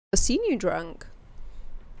seen you drunk.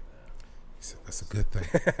 That's a good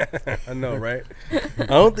thing. I know, right? I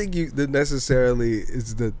don't think that necessarily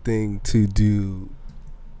is the thing to do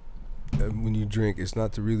when you drink. It's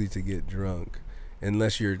not to get drunk,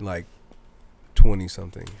 unless you're like 20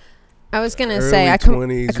 something. I was gonna say I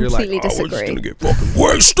completely you're like, disagree. We're just gonna get fucking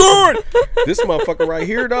wasted. This motherfucker right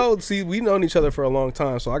here, though. See, we've known each other for a long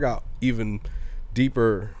time, so I got even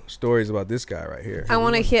deeper stories about this guy right here. I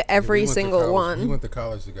want to hear every single one. We went to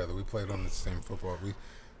college together. We played on the same football.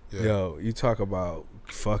 Yo, you talk about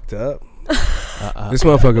fucked up. This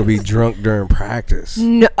motherfucker be drunk during practice.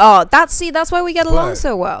 No, that's why we get along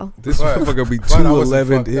so well. This motherfucker be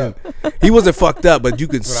 211 in. He wasn't fucked up, but you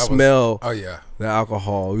could smell. The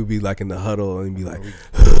alcohol. We'd be like in the huddle and be like,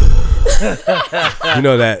 you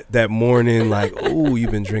know that morning, like, oh,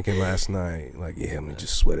 you've been drinking last night. Like, yeah, I'm gonna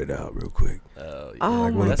just sweat it out real quick. Like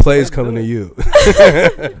when the play's coming to you.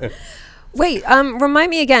 Wait, remind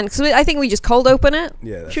me again, because I think we just cold open it.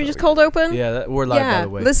 Yeah. Should we just cold open? Yeah, we're live, by the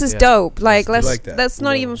way. This is dope. Like, let's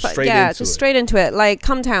not even straight into it. Like,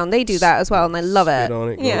 Come Town, they do that as well, and I love it. Spit on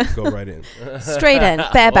it, go right in. Straight in,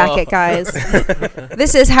 bareback it, guys.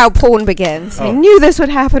 This is how porn begins. I knew this would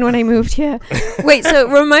happen when I moved here. Wait, so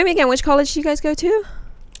remind me again, which college do you guys go to?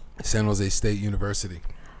 San Jose State University.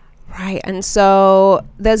 Right, and so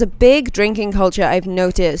there's a big drinking culture I've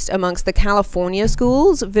noticed amongst the California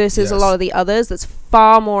schools versus a lot of the others that's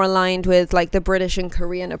far more aligned with like the British and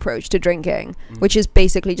Korean approach to drinking, which is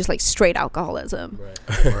basically just like straight alcoholism.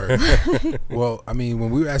 Right. Well, I mean, when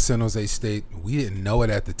we were at San Jose State, we didn't know it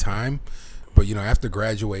at the time, but you know, after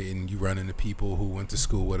graduating, you run into people who went to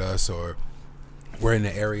school with us or were in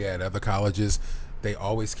the area at other colleges. They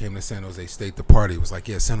always came to San Jose State to party. It was like,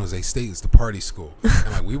 yeah, San Jose State is the party school.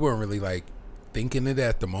 And like we weren't really like thinking it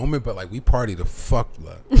at the moment, but like we partied the fuck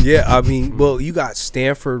up. Yeah, I mean, well, you got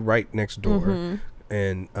Stanford right next door,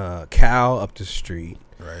 and Cal up the street,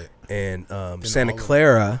 right, and Santa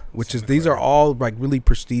Clara, which is these are all like really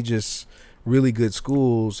prestigious, really good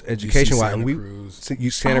schools education wise. And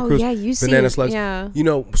Santa Cruz, Banana Slugs, you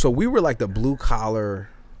know, so we were like the blue collar,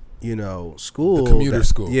 you know, school, the commuter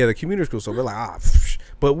school. Yeah, the commuter school. So we're like,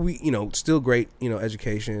 but we, you know, still great, you know,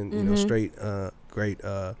 education, you know, straight, great,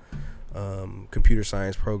 computer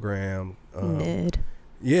science program.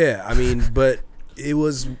 Yeah, I mean, but it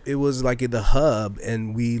was like at the hub,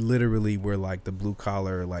 and we literally were like the blue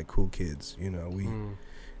collar, like cool kids. You know, we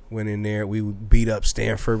went in there. We would beat up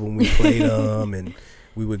Stanford when we played them, and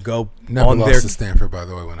we would go Never lost to Stanford, by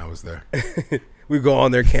the way, when I was there. We go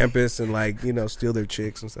on their campus and like, you know, steal their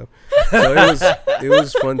chicks and stuff. So it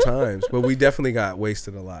was fun times, but we definitely got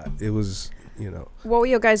wasted a lot. It was, you know. What were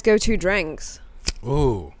your guys' go-to drinks?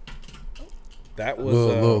 Ooh, that was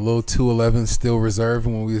little 211 still reserved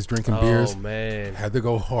when we was drinking beers. Oh man, had to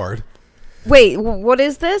go hard. Wait, what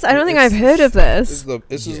is this? I don't think I've heard of this.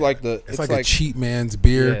 This is like it's like a cheap man's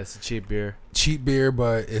beer. Yeah, it's a cheap beer. Cheap beer,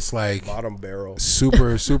 but it's like bottom barrel,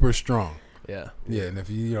 super strong. Yeah, and if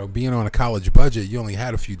you know, being on a college budget, you only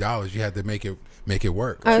had a few dollars. You had to make it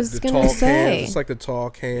work. I was gonna say it's like the tall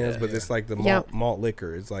cans, but it's like the malt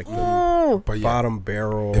liquor. It's like the bottom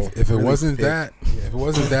barrel. If it wasn't that,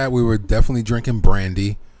 we were definitely drinking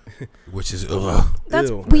brandy, which is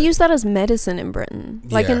we use that as medicine in Britain.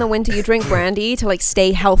 Like in the winter, you drink brandy to like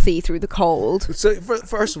stay healthy through the cold. So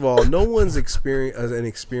first of all, no one's an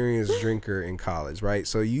experienced drinker in college, right?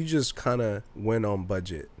 So you just kind of went on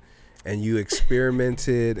budget. And you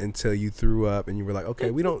experimented until you threw up, and you were like, "Okay,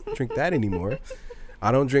 we don't drink that anymore.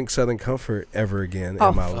 I don't drink Southern Comfort ever again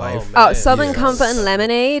in my life." Southern Comfort and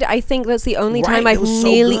lemonade. I think that's the only time I've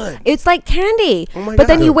it's like candy. Oh but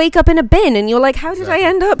then you wake up in a bin, and you're like, "How did I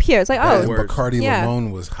end up here?" It's like, Bacardi Limon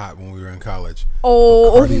was hot when we were in college.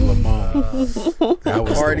 Bacardi Limon.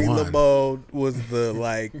 Bacardi Limon was the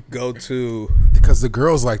like go-to because the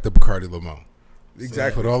girls like the Bacardi Limon.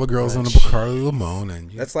 Exactly. Put all the girls on the Bacardi Limon,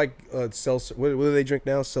 and that's like seltzer. What do they drink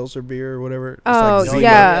now? Seltzer beer or whatever. It's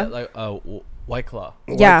like White Claw.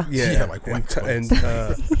 Yeah, like White Claw and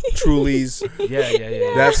Trulies. Yeah.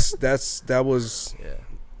 That was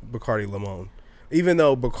Bacardi Limon. Even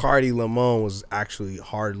though Bacardi Limon was actually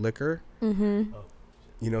hard liquor. You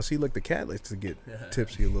know, see, look, the cat likes to get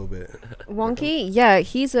tipsy a little bit. Wonky,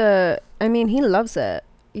 he loves it.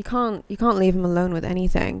 You can't leave him alone with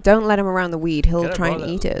anything. Don't let him around the weed. He'll try and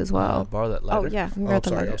eat it as well. Borrow that lighter. Oh yeah, we got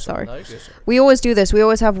the lighter. Sorry. No, we always do this. We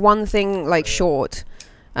always have one thing like short,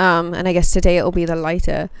 and I guess today it'll be the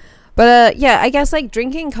lighter. But I guess like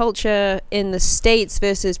drinking culture in the States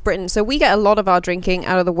versus Britain. So we get a lot of our drinking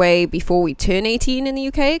out of the way before we turn 18 in the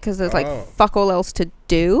UK because there's like fuck all else to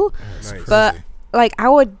do. Nice. But like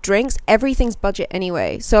our drinks, everything's budget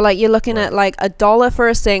anyway. So like you're looking at like $1 for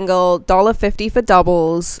a single, $1.50 for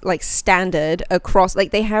doubles, like standard across.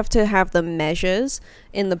 Like they have to have the measures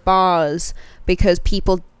in the bars because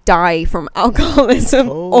people die from alcoholism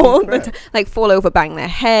all the time. Like fall over, bang their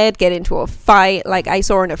head, get into a fight. Like I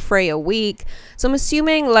saw an affray a week. So I'm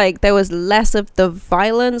assuming like there was less of the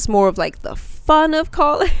violence, more of like the fun of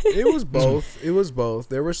college. It was both.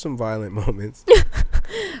 There were some violent moments.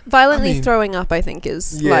 Violently throwing up, I think,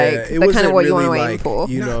 is like the kind of what you want to aim for.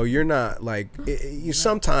 You know, you're not like you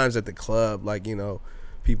sometimes at the club, like, you know,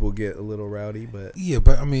 people get a little rowdy, but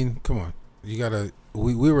but I mean, come on, you gotta.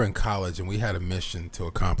 We were in college and we had a mission to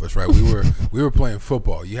accomplish, right? We were playing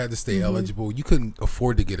football. You had to stay eligible. You couldn't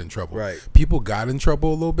afford to get in trouble. Right. People got in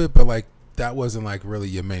trouble a little bit, but like that wasn't like really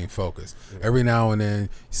your main focus. Every now and then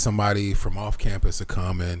somebody from off campus would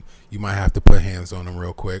come and you might have to put hands on them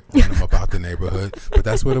real quick, run them up out the neighborhood. But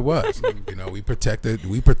that's what it was. You know, we protected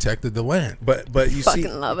the land. But you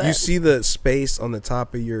see the space on the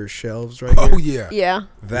top of your shelves right here? Yeah.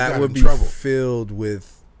 That would be filled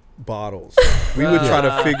with bottles. We would try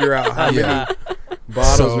to figure out how many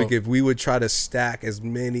bottles we would try to stack as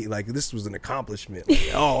many. Like this was an accomplishment.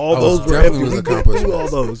 Like, all those definitely was an accomplishment. All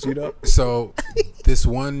those, you know. So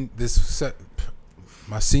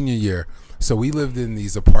my senior year. So we lived in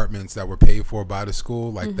these apartments that were paid for by the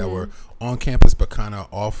school, like that were on campus but kind of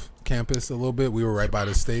off campus a little bit. We were right by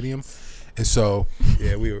the stadium, and so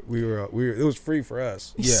we were. It was free for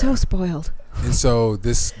us. You're so spoiled. And so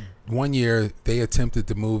this one year they attempted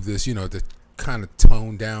to move this, you know, to kind of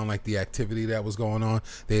tone down like the activity that was going on.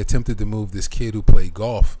 They attempted to move this kid who played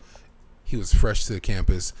golf. He was fresh to the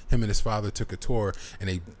campus. Him and his father took a tour and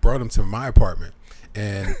they brought him to my apartment.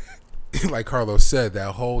 And like Carlos said,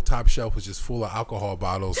 that whole top shelf was just full of alcohol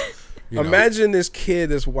bottles. Imagine this kid,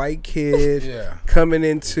 this white kid coming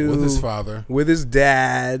into with his father, with his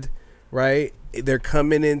dad, right? They're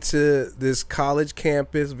coming into this college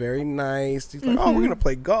campus, very nice. He's like, "Oh, we're gonna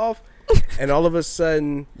play golf," and all of a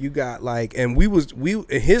sudden, you got like, and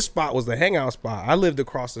his spot was the hangout spot. I lived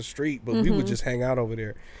across the street, but we would just hang out over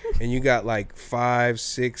there, and you got like 5,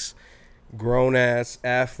 6 grown ass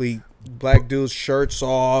athlete black dudes, shirts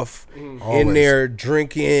off, in there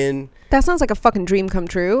drinking. That sounds like a fucking dream come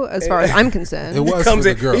true, as far as I'm concerned. It was for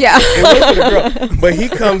the girl. Yeah, it was for the girl. But he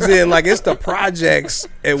comes in like it's the projects,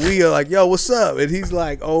 and we are like, "Yo, what's up?" And he's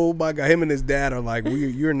like, "Oh my god!" Him and his dad are like,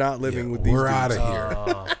 "You're not living with these. We're out of here.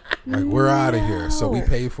 Like we're out of here." So we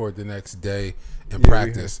paid for it the next day in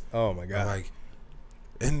practice. Oh my god! Like,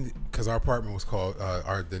 and because our apartment was called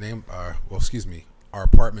our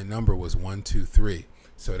apartment number was 123.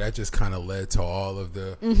 So that just kind of led to all of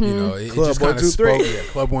the, you know, it Club just kind of 123. spoke. Yeah,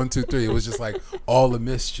 Club 123. It was just like all the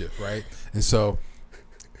mischief, right? And so,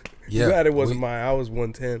 yeah. Glad it wasn't mine. I was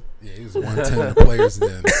 110. Yeah, he was 110 of the players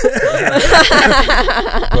then.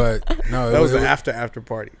 But no, that was an after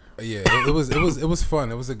party. Yeah, it was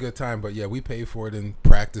fun. It was a good time. But yeah, we paid for it and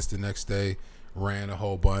practiced the next day. Ran a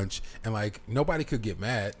whole bunch, and like nobody could get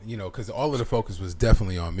mad, you know, because all of the focus was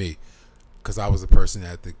definitely on me. Because I was the person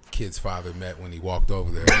that the kid's father met when he walked over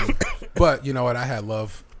there. But you know what? I had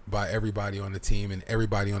love by everybody on the team, and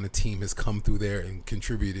everybody on the team has come through there and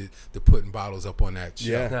contributed to putting bottles up on that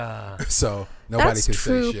shelf. Yeah. So nobody could say shit.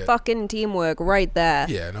 That's true fucking teamwork right there.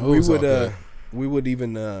 Yeah, no, we would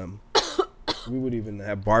even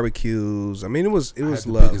have barbecues. I mean, it was the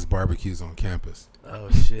love. biggest barbecues on campus.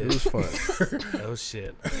 Oh shit! It was fun. Oh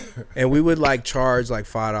shit! And we would like charge like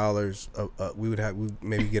 $5. We would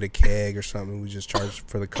maybe get a keg or something. We just charge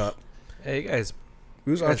for the cup. Hey, you guys,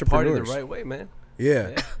 we was entrepreneurs. entrepreneurs The right way, man. Yeah.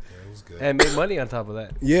 It was good. And make money on top of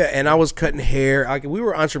that. Yeah, and I was cutting hair. We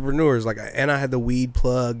were entrepreneurs. Like, and I had the weed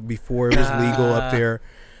plug before it was legal up there.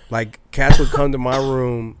 Like, cats would come to my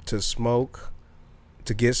room to smoke.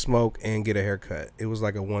 To get smoke and get a haircut. It was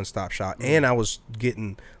like a one-stop shop. And I was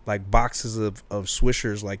getting like boxes of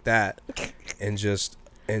swishers like that, and just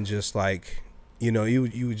like, you know, you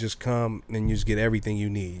would just come and you just get everything you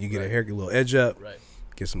need. You get a haircut, a little edge up,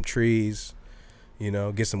 get some trees, you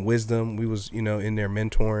know, get some wisdom. We was, you know, in there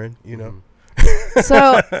mentoring, you know.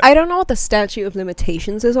 So I don't know what the statute of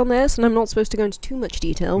limitations is on this, and I'm not supposed to go into too much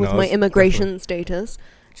detail with my immigration status.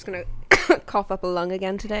 Just gonna cough up a lung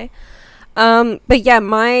again today. But yeah,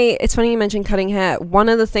 it's funny you mentioned cutting hair. One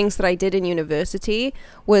of the things that I did in university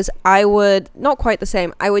was I would, not quite the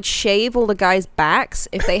same, I would shave all the guys' backs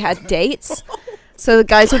if they had dates. So the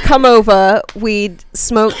guys would come over, we'd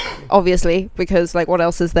smoke, obviously, because like what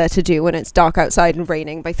else is there to do when it's dark outside and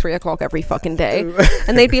raining by 3 o'clock every fucking day?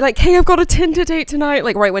 And they'd be like, "Hey, I've got a Tinder date tonight,"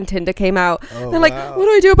 like right when Tinder came out. They're like, "What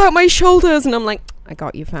do I do about my shoulders?" And I'm like, "I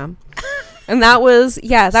got you, fam." And that was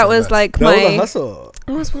like that my was a hustle.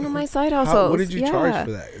 It was one of my side hustles. What did you charge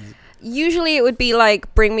for that? Usually it would be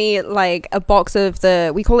like bring me like a box of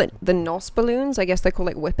we call it the NOS balloons. I guess they call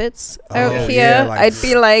it whippets out here. Yeah, like, I'd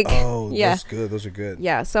be like, that's good. Those are good.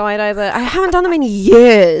 Yeah, so I haven't done them in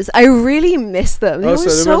years. I really miss them. So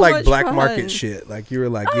they were like black fun. Market shit. Like you were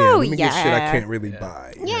like, let me get shit I can't really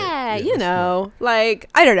buy. Yeah, you know, like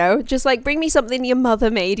I don't know, just like bring me something your mother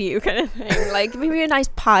made you, kind of thing. Like maybe a nice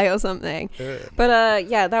pie or something. But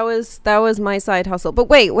that was my side hustle. But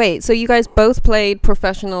wait, so you guys both played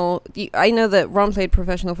professional. I know that Ron played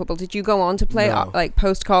professional football. Did you go on to play like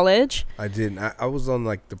post college? I didn't. I was on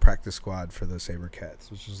like the practice squad for the Sabercats,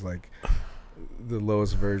 which is like the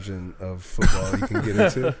lowest version of football you can get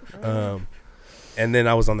into. And then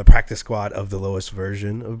I was on the practice squad of the lowest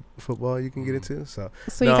version of football you can get into. So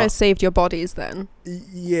you guys saved your bodies then?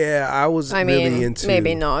 Yeah, I was really into.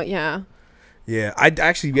 Maybe not. Yeah. Yeah,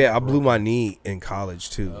 I blew my knee in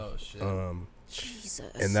college too. Oh shit. Jesus.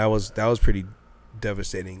 And that was pretty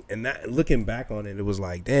devastating. And that, looking back on it, it was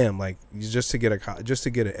like, damn, like just to get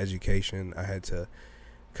an education, I had to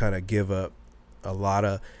kind of give up a lot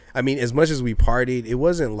of. I mean, as much as we partied, it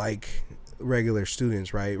wasn't like regular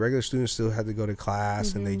students, right? Regular students still had to go to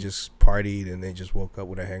class and they just partied and they just woke up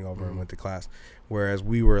with a hangover and went to class. Whereas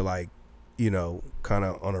we were like, you know, kind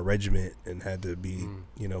of on a regiment and had to be,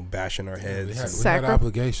 you know, bashing our heads. We had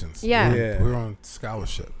obligations. Yeah. We were on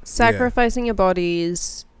scholarship. Sacrificing your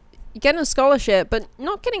bodies. Getting a scholarship, but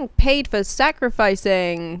not getting paid for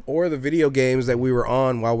sacrificing. Or the video games that we were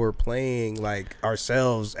on while we were playing, like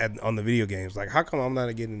ourselves on the video games. Like, how come I'm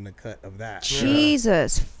not getting the cut of that?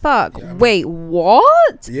 Jesus, fuck. Yeah, wait,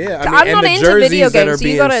 what? Yeah, I'm not into video games. That are so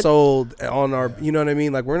being sold on our, you know what I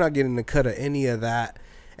mean? Like, we're not getting the cut of any of that.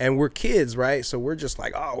 And we're kids, right? So we're just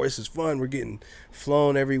like, oh, this is fun. We're getting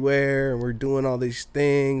flown everywhere, and we're doing all these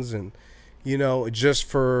things, and you know, just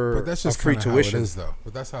for but that's just free tuition. How it is, though.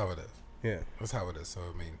 But that's how it is. Yeah, that's how it is. So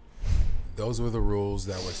I mean, those were the rules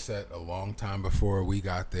that were set a long time before we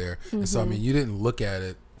got there. And so I mean, you didn't look at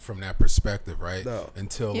it from that perspective, right? No.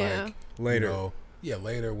 Until like later. You know,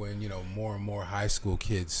 later when, you know, more and more high school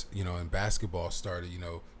kids, you know, in basketball started, you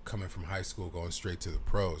know, coming from high school going straight to the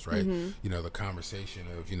pros, right? You know, the conversation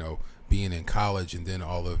of, you know, being in college and then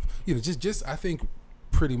all of, you know, just I think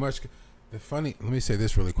pretty much let me say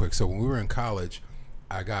this really quick. So when we were in college,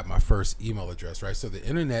 I got my first email address, right? So the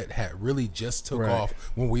internet had really just took off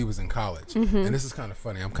when we was in college. And this is kind of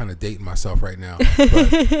funny. I'm kind of dating myself right now.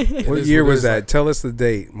 What year was that? Like, tell us the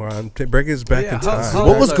date, Moran. Break us back in time.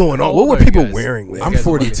 What was going on? What were people wearing? I'm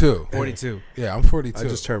 42. 42. Yeah, I'm 42. I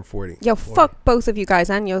just turned 40. Yo, 40. Fuck both of you guys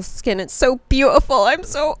and your skin. It's so beautiful. I'm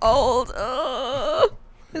so old.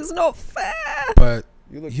 It's not fair. But,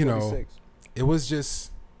 you look 46. know, it was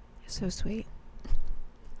just... So sweet.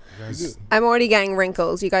 I'm already getting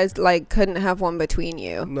wrinkles. You guys like couldn't have one between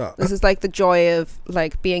you. No. This is like the joy of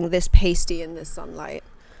like being this pasty in this sunlight.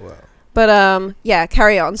 Wow. But yeah,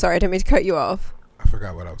 carry on. Sorry, I didn't mean to cut you off. I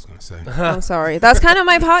forgot what I was gonna say. I'm sorry. That's kind of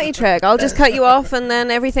my party trick. I'll just cut you off and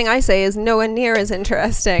then everything I say is nowhere near as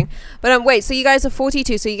interesting. But wait, so you guys are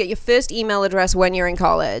 42, so you get your first email address when you're in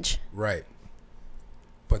college. Right.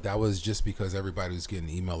 But that was just because everybody was getting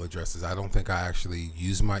email addresses. I don't think I actually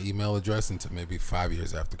used my email address until maybe 5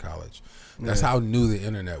 years after college. That's how new the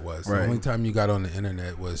internet was. Right. The only time you got on the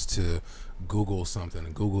internet was to Google something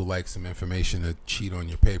and Google like some information to cheat on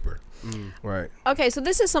your paper. Right. Okay, so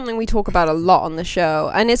this is something we talk about a lot on the show.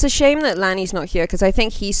 And it's a shame that Lanny's not here because I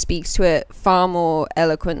think he speaks to it far more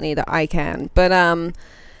eloquently than I can. But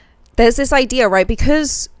there's this idea, right?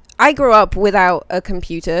 Because I grew up without a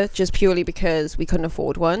computer just purely because we couldn't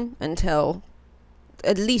afford one until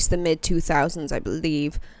at least the mid-2000s, I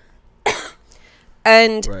believe.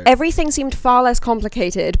 And everything seemed far less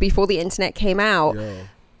complicated before the internet came out. Yo.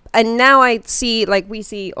 And now I see, like we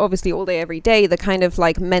see obviously all day, every day, the kind of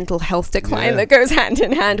like mental health decline that goes hand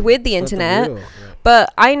in hand with the internet.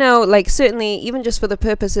 But I know, like, certainly even just for the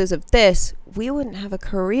purposes of this, we wouldn't have a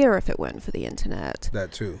career if it weren't for the internet.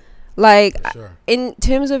 That too. Like, in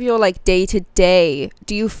terms of your, like, day-to-day,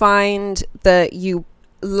 do you find that you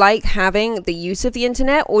like having the use of the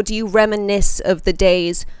internet, or do you reminisce of the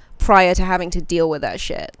days prior to having to deal with that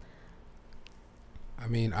shit? I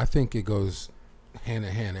mean, I think it goes hand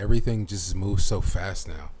in hand. Everything just moves so fast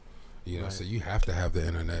now. You know, so you have to have the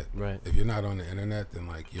internet. Right. If you're not on the internet, then,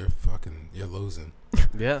 like, you're losing.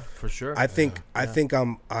 Yeah, for sure. I think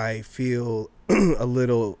I feel a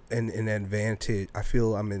little an advantage. I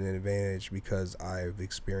feel I'm in an advantage because I've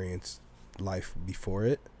experienced life before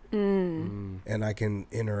it, and I can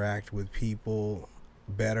interact with people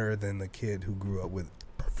better than the kid who grew up with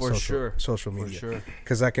social media. For sure.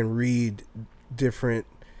 Because I can read different.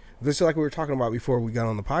 This is like we were talking about before we got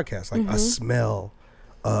on the podcast, like a smell,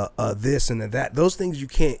 this and that. Those things you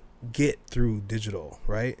can't get through digital,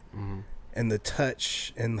 right? And the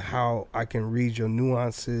touch and how I can read your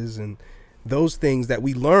nuances and those things that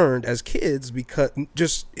we learned as kids because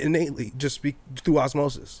just innately, through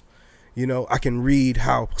osmosis. You know, I can read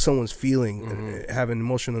how someone's feeling and having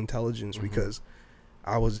emotional intelligence because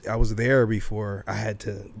I was there before I had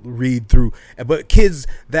to read through. But kids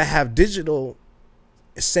that have digital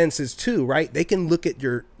senses too, right? They can look at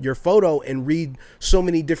your photo and read so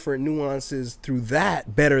many different nuances through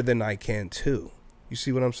that better than I can too. You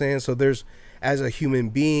see what I'm saying? So there's, as a human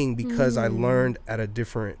being, because I learned at a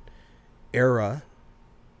different era,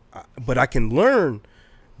 but I can learn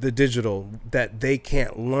the digital that they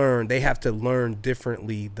can't learn. They have to learn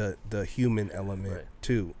differently the human element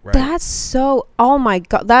too, right? That's so, oh my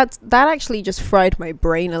God, that actually just fried my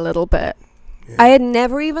brain a little bit. I had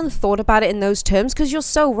never even thought about it in those terms, because you're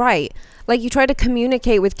so right. Like, you try to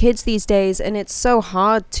communicate with kids these days and it's so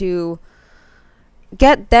hard to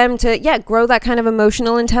get them to grow that kind of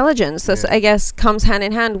emotional intelligence. That's, I guess, comes hand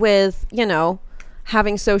in hand with, you know,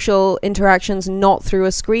 having social interactions not through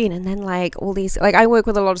a screen. And then like all these, like, I work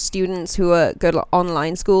with a lot of students who are good at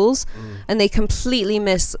online schools and they completely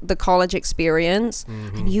miss the college experience,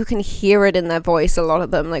 and you can hear it in their voice, a lot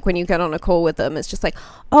of them. Like, when you get on a call with them, it's just like,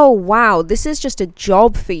 oh wow, this is just a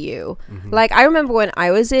job for you. Like, I remember when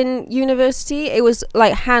I was in university, it was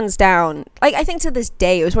like hands down, like, I think to this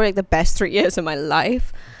day it was probably like the best 3 years of my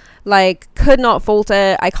life. Like, could not fault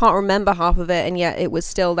it. I can't remember half of it, and yet it was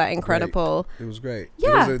still that incredible. It was great.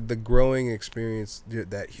 Yeah. It was the growing experience,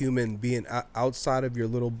 that human being outside of your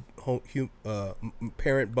little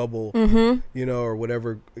parent bubble, you know, or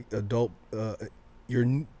whatever adult,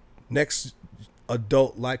 your next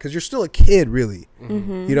adult life, because you're still a kid, really.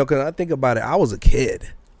 You know, because I think about it, I was a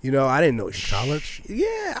kid. You know, I didn't know college.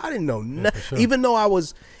 Yeah, I didn't know nothing. Sure. Even though I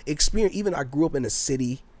was experienced, even I grew up in a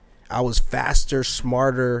city. I was faster,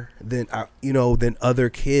 smarter than other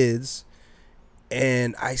kids,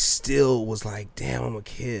 and I still was like, damn, I'm a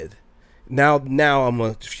kid. Now I'm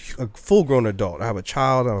a full grown adult. I have a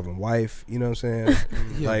child. I have a wife. You know what I'm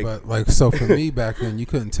saying? But like, so for me back then, you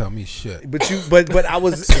couldn't tell me shit. But I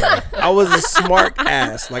was a smart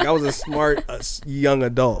ass. Like, I was a smart young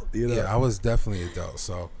adult. You know? Yeah, I was definitely adult.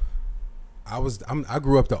 So I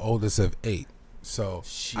grew up the oldest of 8. So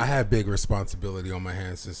I had big responsibility on my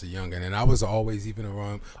hands since a youngin', and I was always, even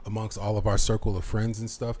around amongst all of our circle of friends and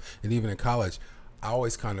stuff, and even in college, I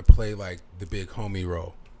always kind of play like the big homie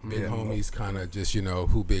role. Big homie's kind of just, you know,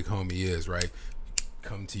 who big homie is, right?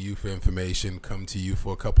 Come to you for information, come to you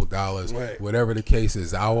for a couple dollars, whatever the case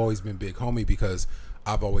is. I've always been big homie because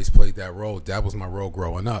I've always played that role. That was my role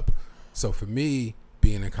growing up. So for me,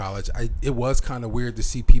 being in college, it was kind of weird to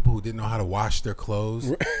see people who didn't know how to wash their clothes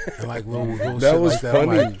and like little that shit was like that.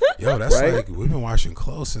 funny. I'm like, yo, that's like, we've been washing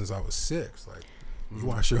clothes since I was 6. Like, you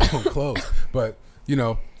wash your own clothes, but you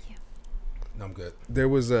know, I'm good. There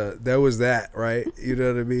was that, right? You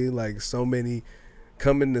know what I mean? Like, so many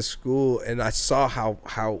coming to school, and I saw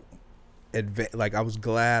how like, I was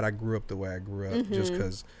glad I grew up the way I grew up, just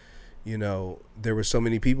because. You know, there were so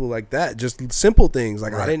many people like that. Just simple things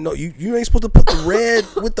like, I didn't know you ain't supposed to put the red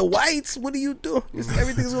with the whites. What are you doing?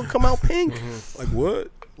 Everything's gonna come out pink. Like, what?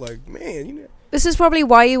 Like, man, you know. This is probably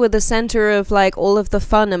why you were the center of like all of the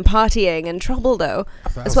fun and partying and trouble, though.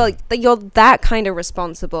 As well, like, you're that kind of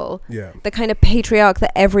responsible. Yeah. The kind of patriarch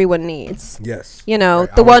that everyone needs. Yes. You know,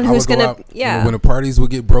 the one who's gonna. Out, when the parties would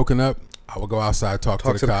get broken up, I would go outside, talk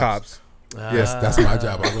to the cops. Yes, that's my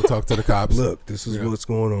job. I'll go talk to the cops. Look, this is what's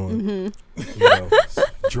going on. You know,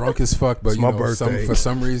 drunk as fuck, but it's my birthday. For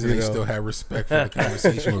some reason, they still had respect for the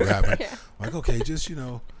conversation we were having. Like, okay, just, you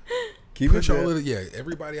know, keep push all of it.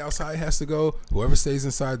 Everybody outside has to go. Whoever stays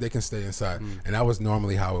inside, they can stay inside. And that was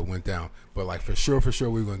normally how it went down. But like, for sure,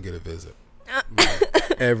 we were gonna get a visit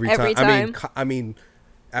every time. I mean,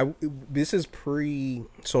 this is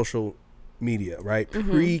pre-social media, right?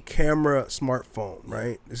 Pre-camera smartphone,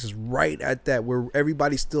 right? This is right at that where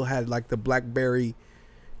everybody still had like the BlackBerry.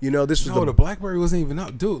 You know, this was the BlackBerry wasn't even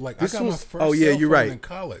up, dude. Like, I got my first cell phone in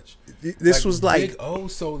college. This was like Big O.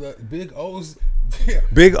 So the Big O's.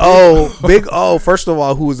 Big O. First of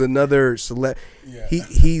all, who was another celeb?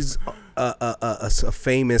 He's a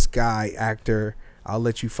famous guy, actor. I'll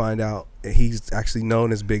let you find out. He's actually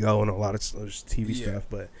known as Big O in a lot of TV stuff,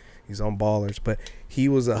 but He's on Ballers, but he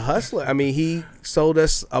was a hustler. I mean, he sold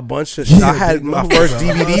us a bunch of. Yeah, I had my Big O first was a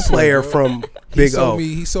DVD hustler, player bro. from He Big sold O.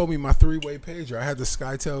 He sold me my 3-way pager. I had the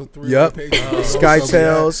SkyTel 3-way Yep, pager. Big O sold me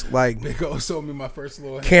SkyTels, that. like Big O sold me my first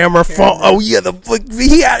little camera phone. Oh yeah,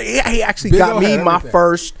 he actually Big got O me had my everything.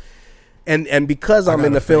 first. And because I I'm got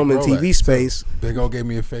in a the film fake and Rolex, TV space, too. Big O gave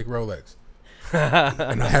me a fake Rolex.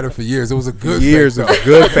 And I had it for years. It was a good years fake, of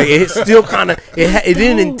good fake. It still kind of it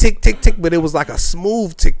didn't tick tick tick, but it was like a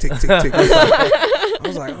smooth tick tick tick tick. I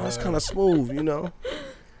was like, oh, it's kind of smooth, you know.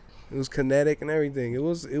 It was kinetic and everything. It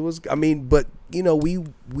was. I mean, but you know,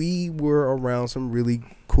 we were around some really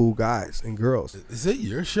cool guys and girls. Is it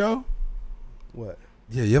your show? What?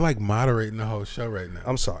 Yeah, you're like moderating the whole show right now.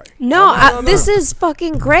 I'm sorry. No, this is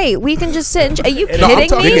fucking great. We can just sit and. Are you No, I'm kidding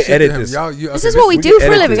talking- me? We can edit this. This is what we do for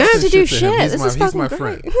a living. I don't have to do This is shit. shit to This him. is He's fucking my great.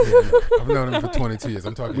 friend. Yeah, I've known him for 22 years.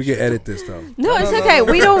 I'm talking. We shit can to edit him. this though. No, it's okay.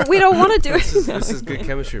 We don't want to do it. This is good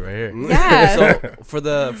chemistry right here. Yeah. So for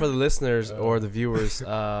the listeners or the viewers,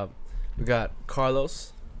 we got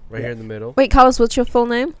Carlos right here in the middle. Wait, Carlos, what's your full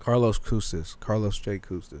name? Carlos Koustas, Carlos J.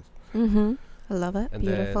 Koustas. Mm-hmm. I love it. And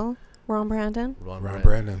Beautiful. Ron Brandon. Ron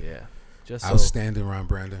Brandon. Yeah. Just so. Outstanding, Ron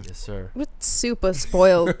Brandon. Yes, sir. We're super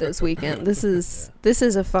spoiled this weekend. This is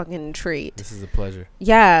a fucking treat. This is a pleasure.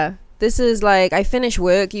 Yeah. This is like, I finish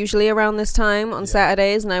work usually around this time on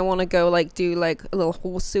Saturdays, and I want to go like do like a little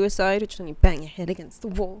horse suicide, which is when you bang your head against the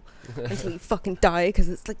wall until you fucking die, because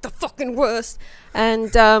it's like the fucking worst.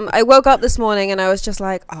 And I woke up this morning and I was just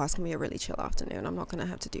like, oh, it's gonna be a really chill afternoon. I'm not gonna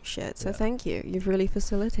have to do shit. So thank you. You've really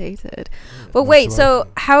facilitated. But wait, so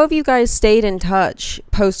how have you guys stayed in touch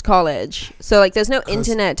post college? So like, there's no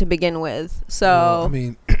internet to begin with. So well, I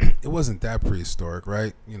mean, it wasn't that prehistoric,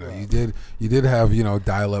 right? You know, you did have, you know,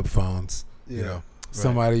 dial-up phones. You know,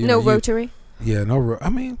 somebody. You no know, rotary. Yeah, no. I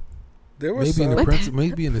mean, There was maybe in some the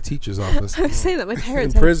maybe in the teacher's office. I was saying that my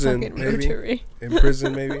parents In prison, had fucking maybe. rotary. in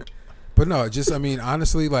prison, maybe. But no, just I mean,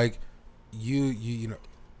 honestly, like you know,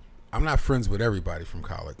 I'm not friends with everybody from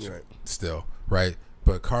college still, right?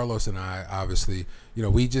 But Carlos and I, obviously, you know,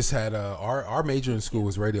 we just had our major in school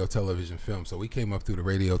was radio, television, film, so we came up through the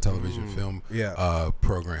radio, television, film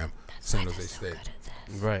program, San Jose State,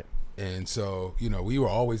 Right. and so you know, we were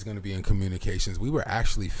always going to be in communications. We were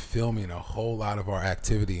actually filming a whole lot of our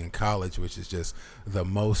activity in college, which is just the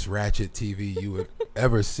most ratchet TV you would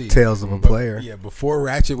ever see. Tales of a player. Yeah, before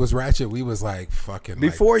Ratchet was Ratchet, we was like fucking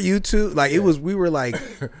Before YouTube, like it was, we were like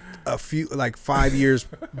a few, like 5 years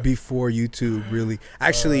before YouTube. Really,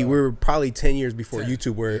 actually, we were probably 10 years before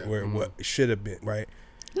YouTube, where what should have been, right?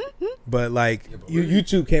 But like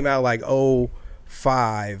YouTube came out like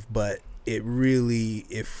 05, but it really,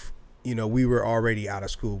 if you know, we were already out of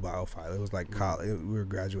school by 05. It was like college. We were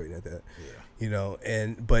graduating at that. Yeah. You know,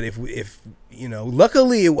 but if you know,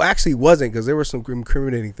 luckily it actually wasn't, because there were some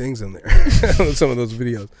incriminating things in there. Some of those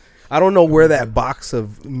videos. I don't know where that box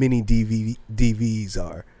of mini DVs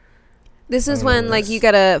are. This is when like you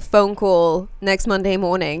get a phone call next Monday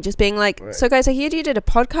morning, just being like, "So guys, I heard you did a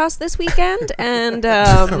podcast this weekend, and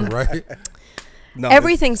right. No,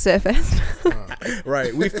 everything surfaced."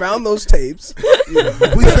 right. We found those tapes. You know,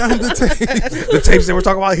 We found the tape. the tapes that we're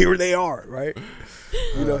talking about, here they are, right?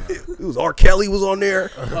 You know, it was R. Kelly was on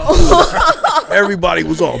there. Everybody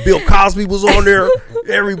was on. Bill Cosby was on there.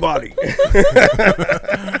 Everybody.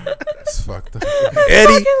 It's fucked up.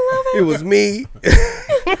 Eddie. It was me.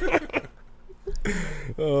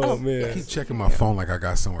 Oh man. I keep checking my phone like I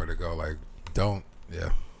got somewhere to go. Like, don't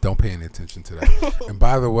pay any attention to that. And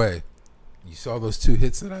by the way, you saw those 2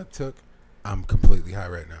 hits that I took? I'm completely high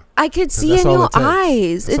right now. I could see that's in all your it takes.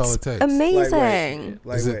 eyes. That's all It's it takes. amazing.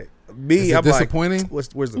 Is it- Lightweight. Me, Is it I'm disappointing? like,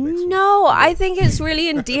 where's the next one? No, I think it's really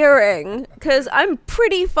endearing, because I'm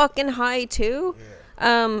pretty fucking high too.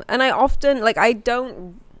 And I often like, I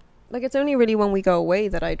don't like, it's only really when we go away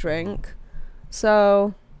that I drink.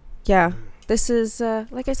 So yeah, this is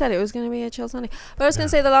like I said, it was going to be a chill Sunday. But I was going to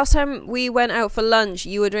say, the last time we went out for lunch,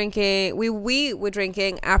 you were drinking, we were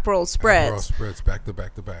drinking Aperol Spritz. Aperol Spritz, back to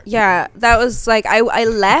back to back. Yeah, that was like, I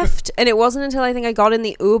left, and it wasn't until I think I got in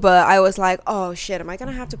the Uber, I was like, oh shit, am I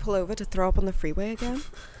going to have to pull over to throw up on the freeway again?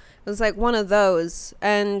 It was like one of those.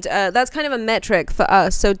 And that's kind of a metric for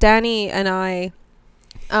us. So Danny and I,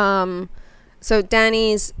 so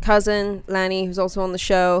Danny's cousin, Lanny, who's also on the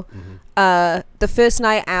show, the first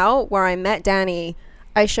night out where I met Danny,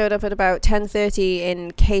 I showed up at about 10:30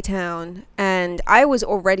 in K-Town, and I was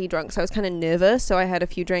already drunk, so I was kind of nervous, so I had a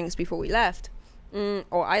few drinks before we left.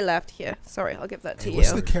 Or I left here. Sorry, I'll give that to you.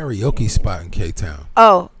 What's the karaoke spot in K-Town?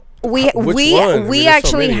 Oh, we one? I mean, there's so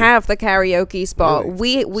actually many. have the karaoke spot.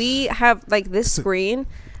 Really? We have like this screen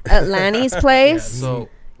at Lanny's place. So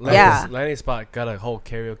Lanny's spot got a whole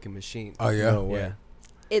karaoke machine. Oh yeah, No way. Yeah.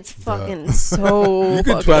 It's fucking so. You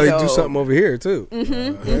could probably do something over here too.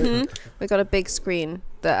 We got a big screen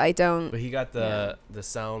that I don't. But he got the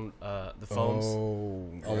sound, the phones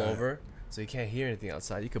all yeah. over, so you can't hear anything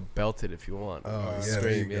outside. You could belt it if you want. Oh, yeah,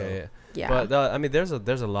 Scream, there you go. Yeah. But I mean, there's a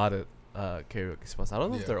lot of karaoke spots. I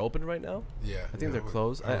don't know if they're open right now. Yeah, I think they're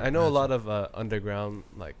closed. I I know a lot of underground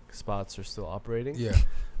like spots are still operating. Yeah,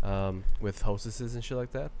 with hostesses and shit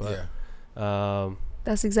like that. But yeah.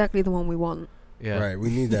 That's exactly the one we want. Yeah. Right. We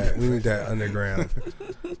need that. We need that underground.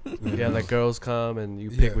 Yeah, like girls come and you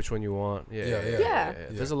pick which one you want. Yeah.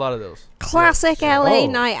 There's a lot of those. Classic LA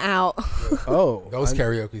night out. Oh, Those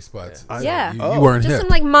karaoke spots. Yeah. You weren't Just hip. some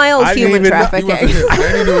like mild I didn't human even know- trafficking.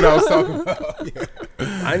 Danny knew what I was talking about.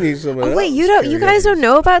 I need someone. Oh wait, you guys don't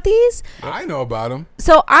know about these? I know about them.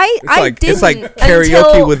 So I didn't. It's like karaoke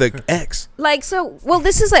until, with an X. like so. Well,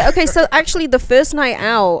 this is like okay. So actually, the first night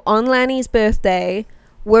out on Lanny's birthday,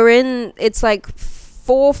 we're in. It's like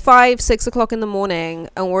 4, 5, 6 o'clock in the morning,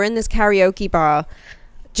 and we're in this karaoke bar.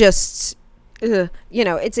 Just,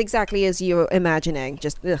 it's exactly as you're imagining.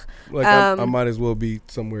 Just, Like I might as well be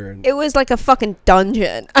somewhere. it was like a fucking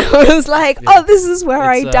dungeon. I was like, oh, this is where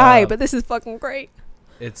I die, but this is fucking great.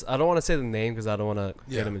 I don't want to say the name because I don't want to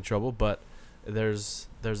Yeah. get him in trouble, but there's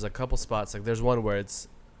a couple spots. Like there's one where it's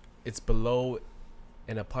below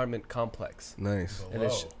an apartment complex, Nice.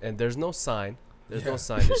 and there's no sign. There's no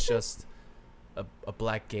sign. It's just a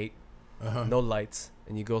black gate, no lights,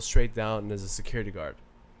 and you go straight down, and there's a security guard,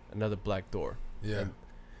 another black door. Yeah. And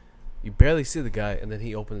you barely see the guy, and then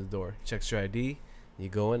he opens the door, checks your ID, you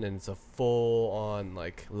go in, and it's a full-on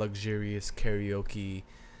like luxurious karaoke,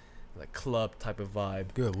 like club type of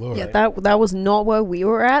vibe. Good lord. Yeah, that was not where we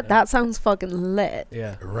were at. That sounds fucking lit.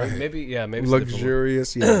 Yeah, Right. maybe it's a different one.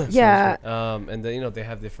 Luxurious. Yeah. Yeah. And then they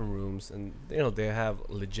have different rooms, and they have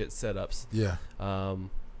legit setups. Yeah.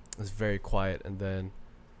 It's very quiet, and then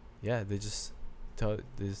they just tell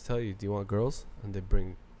you, do you want girls? And they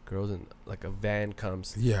bring girls, and like a van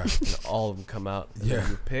comes, Yeah. and all of them come out, and then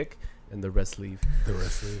you pick, and the rest leave. The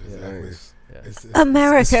rest of it. Exactly. Nice. Yeah. It's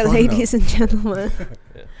America, fun, ladies and gentlemen.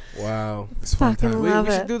 Wow. It's fun Fucking time. love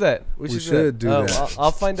We it. should do that. We should do that.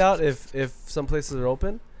 I'll find out if some places are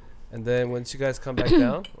open, and then once you guys come back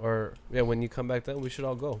down, or when you come back down, we should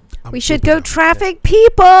all go. I'm We should super go down. traffic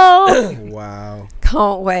people. Wow.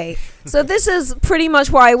 Can't wait. So this is pretty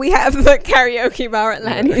much why we have the karaoke bar at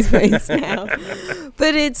Lanny's place now.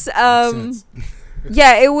 But it's Makes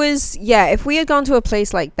sense. if we had gone to a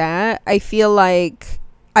place like that, I feel like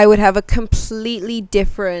I would have a completely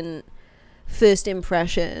different first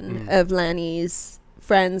impression of Lanny's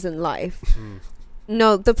friends and life.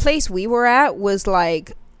 No, the place we were at was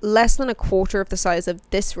like less than a quarter of the size of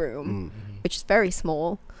this room, which is very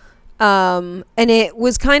small. And it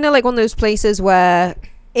was kind of like one of those places where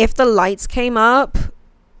if the lights came up,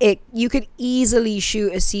 you could easily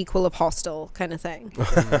shoot a sequel of Hostel kind of thing.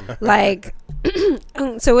 Like,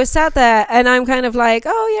 so we're sat there and I'm kind of like,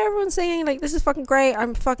 oh yeah, everyone's singing, like, this is fucking great.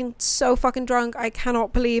 I'm fucking so fucking drunk. I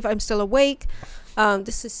cannot believe I'm still awake.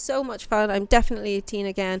 This is so much fun. I'm definitely a teen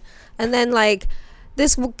again. And then like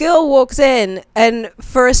this girl walks in, and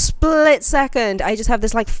for a split second I just have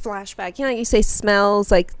this like flashback, you say smells,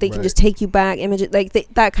 like they can just take you back, images, like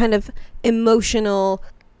that kind of emotional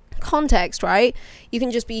context, right? You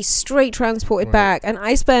can just be straight transported back. And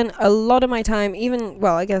I spent a lot of my time,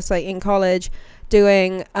 I guess like in college,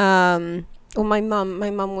 doing my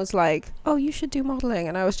mum was like, oh, you should do modeling,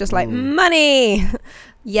 and I was just like, money.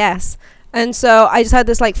 Yes. And so I just had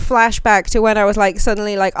this like flashback to when I was like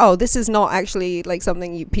suddenly like, oh, this is not actually like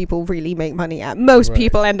something people really make money at. Most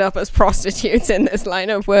people end up as prostitutes in this line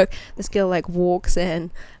of work. This girl like walks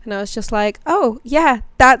in, and I was just like, oh yeah,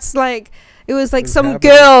 that's like, it was like some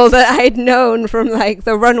girl that I'd known from like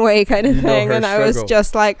the runway kind of thing, and I was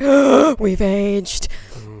just like, oh, we've aged.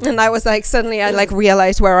 And I was like, suddenly I like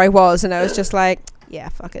realized where I was, and I was just like, yeah,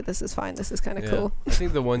 fuck it, this is fine, this is kind of cool. I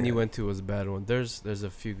think the one you went to was a bad one. There's a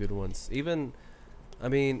few good ones. Even, I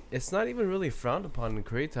mean, it's not even really frowned upon in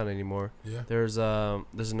Koreatown anymore. Yeah. There's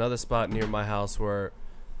another spot near my house where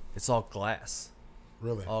it's all glass.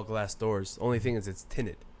 Really? All glass doors. Only thing is it's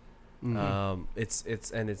tinted.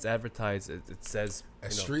 It's advertised. It says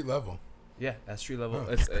At street level. Yeah, at street level.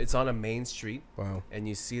 Oh. It's on a main street. Wow. And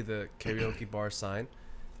you see the karaoke bar sign.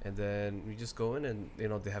 And then we just go in, and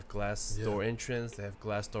they have glass door entrance, they have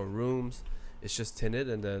glass door rooms. It's just tinted,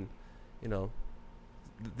 and then,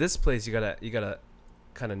 this place you gotta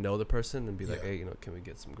kind of know the person and be like, hey, can we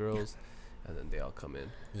get some girls? And then they all come in.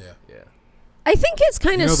 Yeah. Yeah. I think it's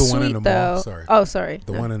kind of the one in sweet the though. mall? Sorry. Oh, sorry.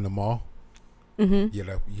 The one in the mall. Mm-hmm.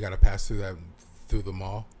 You gotta pass through that through the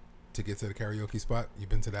mall to get to the karaoke spot. You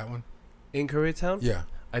been to that one? In Koreatown? Yeah.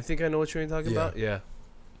 I think I know what you're talking about. Yeah.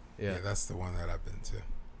 Yeah, that's the one that I've been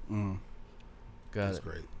to. Got That's it.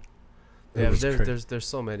 great. Yeah, there's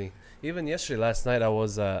so many. Even yesterday, last night, I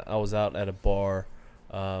was out at a bar.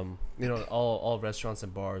 You know, all restaurants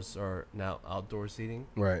and bars are now outdoor seating.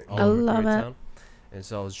 Right. I love it. And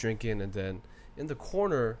so I was drinking, and then in the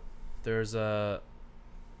corner, there's a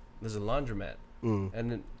laundromat,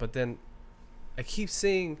 but then I keep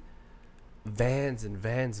seeing vans and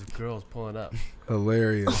vans of girls pulling up.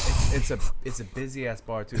 Hilarious. It's a busy ass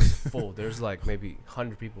bar too. It's full. There's like maybe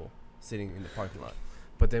 100 people sitting in the parking lot.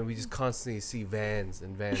 But then we just constantly see vans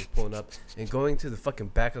and vans pulling up and going to the fucking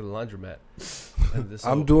back of the laundromat.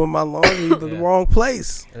 I'm doing my laundry in the wrong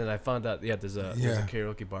place. And then I found out, there's a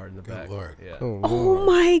karaoke bar in the back. Lord. Yeah. Oh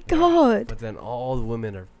my God. But then all the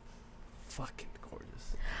women are fucking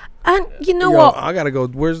gorgeous. And you know what? I gotta go.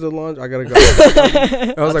 Where's the laundry? I gotta go.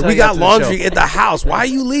 I was like, we got laundry in the house. Why are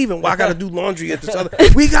you leaving? Well, I gotta do laundry at this other.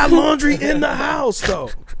 We got laundry in the house,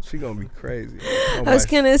 though. She gonna be crazy. I was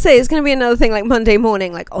gonna say it's gonna be another thing like Monday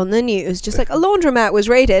morning, like on the news, just like a laundromat was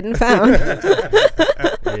raided and found.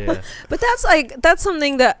 Yeah. But that's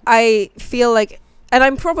something that I feel like, and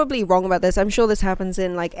I'm probably wrong about this. I'm sure this happens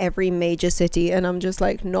in like every major city, and I'm just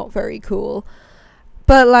like not very cool.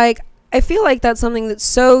 But like, I feel like that's something that's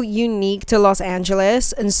so unique to Los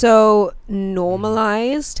Angeles and so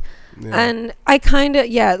normalized. Yeah. And I kind of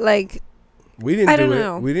like. We didn't do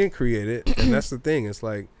it. We didn't create it, and that's the thing. It's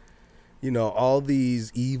like, you know, all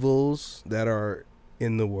these evils that are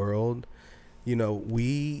in the world, you know,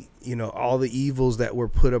 all the evils that were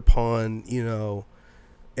put upon, you know,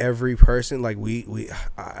 every person. Like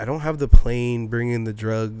I don't have the plane bringing the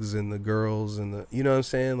drugs and the girls and the, you know what I'm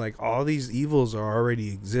saying? Like all these evils are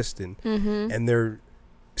already existing, and they're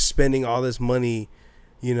spending all this money,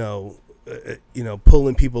 you know,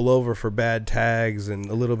 pulling people over for bad tags and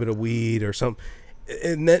a little bit of weed or something,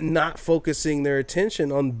 and then not focusing their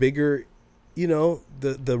attention on bigger, you know,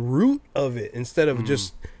 the root of it instead of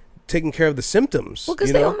just taking care of the symptoms. Well,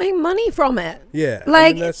 because they don't make money from it. Yeah.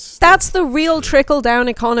 Like, I mean, that's the real trickle down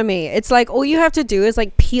economy. It's like all you have to do is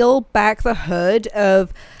like peel back the hood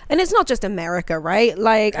of, and it's not just America, right?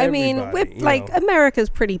 Like, everybody, I mean, we're like, America's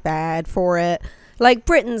pretty bad for it. Like,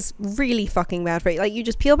 Britain's really fucking bad for it. Like, you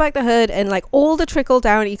just peel back the hood and, like, all the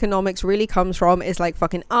trickle-down economics really comes from is, like,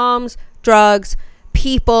 fucking arms, drugs,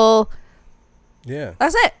 people. Yeah.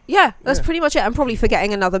 That's it. Yeah, that's pretty much it. I'm probably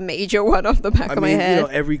forgetting another major one off the back of my head. You know,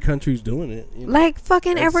 every country's doing it. You know? Like,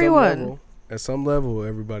 fucking everyone. At some level,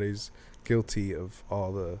 everybody's guilty of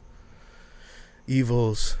all the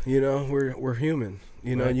evils. You know, we're human.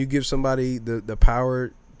 You know, and you give somebody the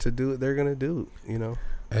power to do it, they're going to do it, you know.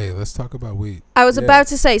 Hey, let's talk about weed. I was about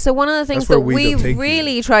to say, so one of the things that we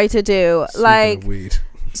really try to do, like, weed.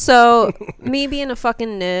 So me being a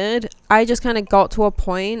fucking nerd, I just kind of got to a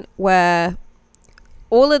point where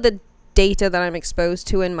all of the data that I'm exposed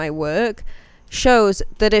to in my work shows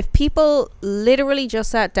that if people literally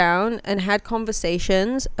just sat down and had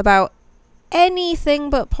conversations about anything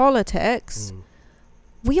but politics,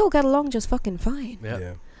 we all get along just fucking fine.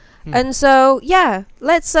 Yeah. And so, yeah,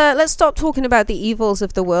 let's stop talking about the evils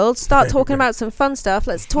of the world. Start talking about some fun stuff.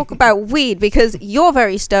 Let's talk about weed, because you're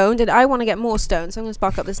very stoned and I want to get more stoned. So I'm going to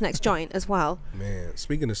spark up this next joint as well. Man,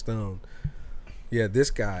 speaking of stoned, yeah,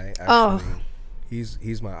 this guy, actually,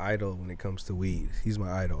 he's my idol when it comes to weed. He's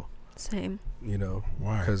my idol. Same. You know,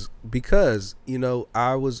 why? Because you know,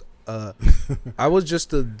 I was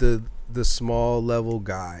just the small level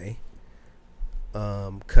guy.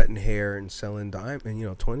 Cutting hair and selling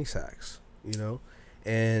and 20 sacks, you know.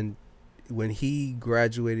 And when he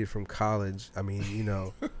graduated from college, I mean, you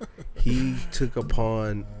know, he took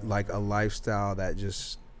upon like a lifestyle that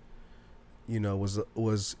just, you know,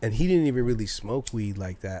 was and he didn't even really smoke weed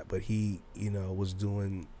like that, but he, you know, was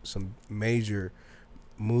doing some major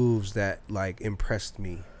moves that like impressed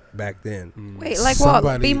me back then. Wait, like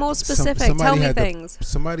what? Be more specific. Tell me things.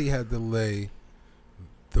 Somebody had to lay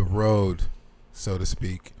the road, so to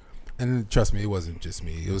speak, and trust me, it wasn't just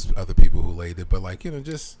me. It was other people who laid it. But like, you know,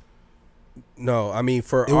 just no. I mean,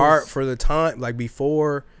 for the time, like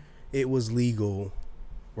before it was legal,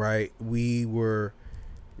 right? We were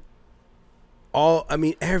all. I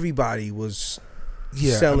mean, everybody was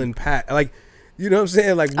selling packs. Like, you know what I'm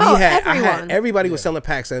saying? Like everybody was selling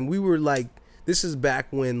packs, and we were like, this is back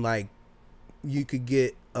when like you could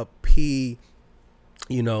get a P,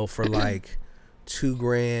 you know, for like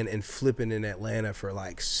 $2,000 and flipping in Atlanta for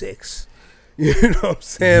like $6,000. You know what I'm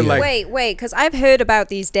saying? Yeah. Like, Wait, because I've heard about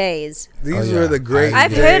these days. these Oh, were yeah. the great.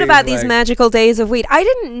 I've days, heard about these like, magical days of weed. I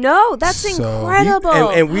didn't know. That's So- incredible.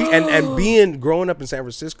 and being growing up in San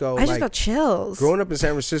Francisco, I just like got chills. growing up in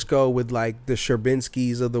San Francisco with like the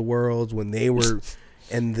Sherbinskys of the world when they were,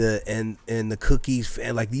 and the cookies,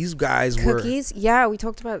 and like these guys Cookies? Yeah, we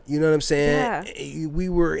talked about. You know what I'm saying? Yeah. We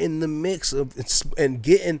were in the mix of and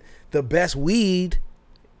getting the best weed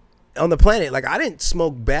on the planet. Like, I didn't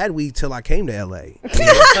smoke bad weed till I came to LA.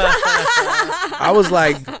 I was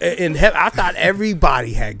like, I thought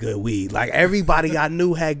everybody had good weed. Like, everybody I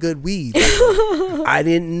knew had good weed. Like, I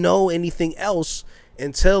didn't know anything else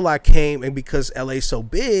until I came, and because LA's so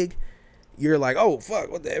big, you're like, oh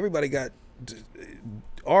fuck, everybody got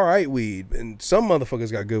all right weed, and some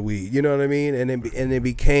motherfuckers got good weed. You know what I mean? And it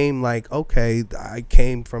became like, okay, I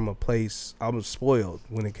came from a place, I was spoiled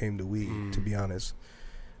when it came to weed, to be honest.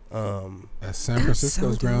 That's San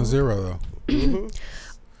Francisco's ground zero, though.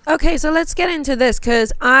 Okay, so let's get into this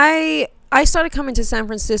because I started coming to San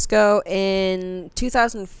Francisco in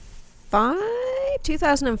 2005.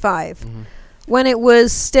 When it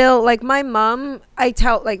was still like my mom, like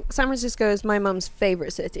San Francisco is my mom's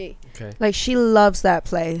favorite city. Okay. Like she loves that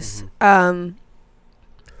place. And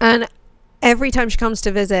every time she comes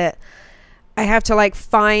to visit, I have to like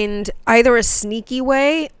find either a sneaky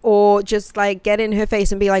way or just like get in her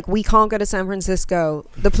face and be like, we can't go to San Francisco.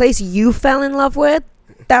 The place you fell in love with,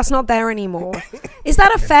 that's not there anymore. Is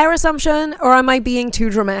that a fair assumption or am I being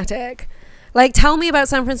too dramatic? Like, tell me about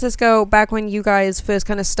San Francisco back when you guys first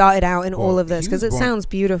kind of started out in all of this, because it sounds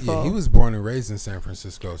beautiful. Yeah, he was born and raised in San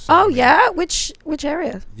Francisco. So, oh, yeah? Which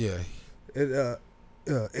area? Yeah.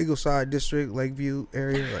 Ingleside District, Lakeview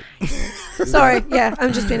area. Like, sorry, yeah,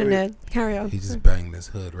 I'm just being a nerd. Carry on. He just banged his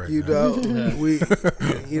hood right now.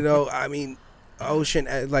 I mean,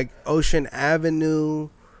 Ocean Avenue,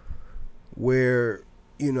 where,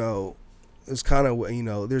 it's kind of,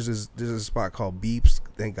 there's a spot called Beeps.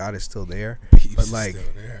 Thank God it's still there. Beeps but like, is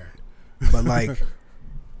still there. But like,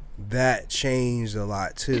 that changed a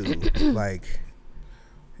lot too. Like,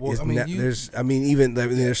 well, there's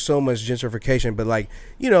so much gentrification, but like,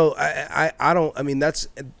 I don't. I mean, that's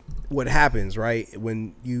what happens, right?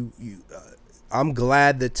 When I'm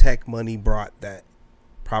glad the tech money brought that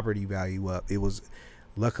property value up. It was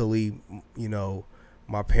luckily,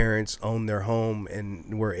 my parents owned their home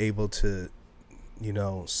and were able to,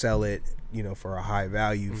 sell it, for a high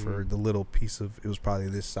value for the little piece of, it was probably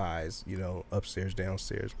this size, upstairs,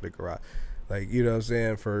 downstairs with a garage, like, you know what I'm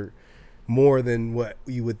saying, for more than what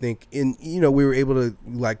you would think. In, we were able to,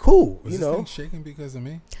 like, cool, was this thing shaking because of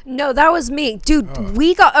me? No, that was me, dude.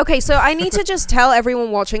 Okay, so I need to just tell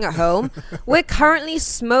everyone watching at home, we're currently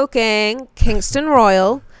smoking Kingston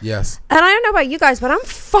Royal. Yes. And I don't know about you guys, but I'm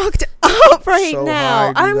fucked up right So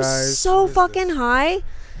now. high, I'm so fucking high.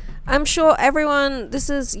 I'm sure everyone, this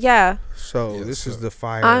is, yeah. So this is the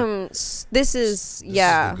fire. This is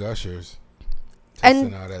the Gushers.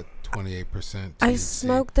 And testing out at 28%. I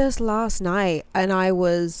smoked this last night and I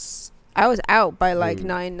was out by like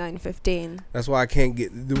 9:15. That's why I can't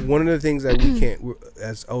get, one of the things that we can't,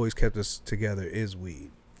 that's always kept us together is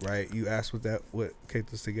weed, right? You asked what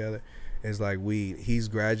kept us together. It's like weed. He's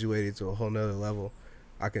graduated to a whole nother level.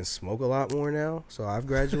 I can smoke a lot more now, so I've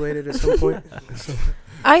graduated at some point.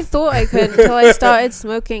 I thought I could until I started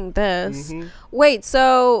smoking this. Wait,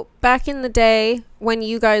 so back in the day when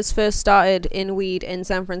you guys first started in weed in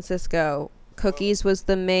San Francisco, cookies was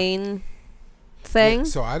the main thing? Yeah,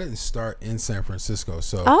 so I didn't start in San Francisco.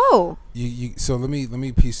 So so let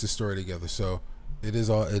me piece the story together. So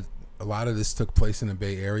a lot of this took place in the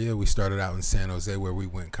Bay Area. We started out in San Jose where we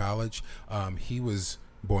went to college. He was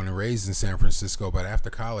born and raised in San Francisco, but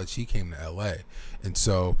after college he came to LA. And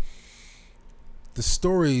so the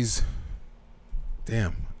stories,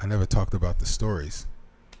 damn, I never talked about the stories.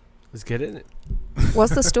 Let's get in it.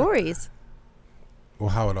 What's the stories? Well,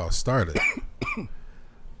 how it all started.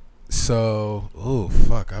 So,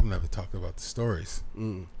 I've never talked about the stories.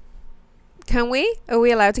 Can we? Are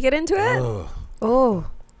we allowed to get into it? Oh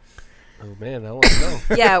man, I want to know.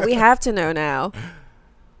 Yeah, we have to know now.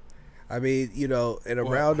 I mean, in a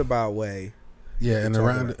roundabout way. Yeah, in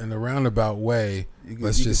a roundabout way.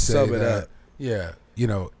 Let's just say sum it that. up. Yeah,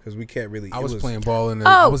 because we can't really. I was playing ball in.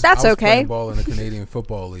 Playing ball in the Canadian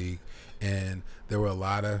Football League, and there were a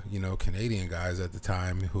lot of Canadian guys at the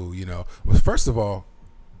time who was, first of all,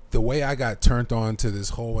 the way I got turned on to this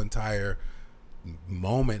whole entire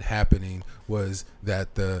moment happening was that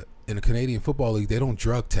in the Canadian Football League they don't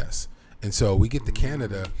drug test. And so we get to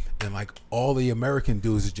Canada, and like all the American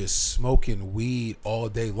dudes are just smoking weed all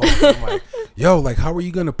day long. I'm like, yo, like, how are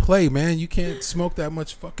you gonna play, man? You can't smoke that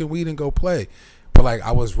much fucking weed and go play. But like,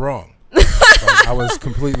 I was wrong. Like, I was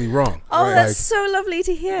completely wrong. Oh, right? that's Like, so lovely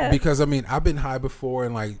to hear. because I mean, I've been high before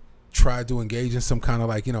and like tried to engage in some kind of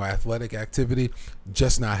like, you know, athletic activity,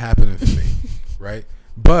 just not happening for me, right?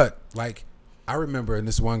 But like, I remember, and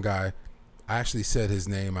this one guy, I actually said his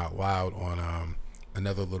name out loud on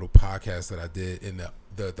another little podcast that I did, and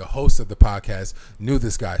the host of the podcast knew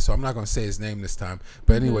this guy, so I'm not going to say his name this time.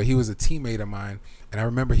 But anyway, he was a teammate of mine, and I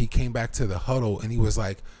remember he came back to the huddle, and he was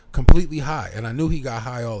like completely high, and I knew he got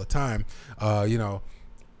high all the time, you know,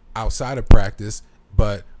 outside of practice.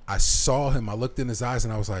 But I saw him, I looked in his eyes,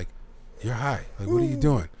 and I was like, "You're high. Like, what are you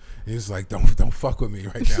doing?" He was like, "Don't fuck with me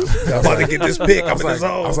right now." I'm about to get this pick. I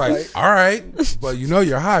was like, "All right, but you know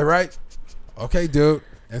you're high, right?" "Okay, dude."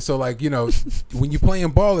 And so, like, you know, when you're playing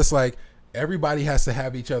ball, it's like everybody has to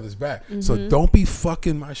have each other's back. So don't be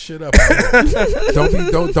fucking my shit up.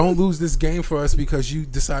 don't lose this game for us because you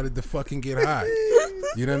decided to fucking get high.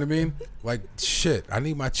 You know what I mean? Like, shit, I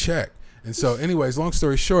need my check. And so, anyways, long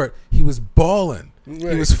story short, he was balling. He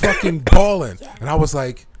was fucking balling, and I was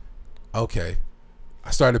like, okay. I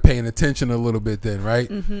started paying attention a little bit then, right?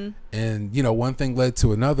 And, you know, one thing led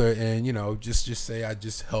to another, and, you know, just say I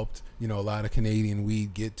just helped, you know, a lot of Canadian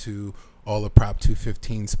weed get to all the Prop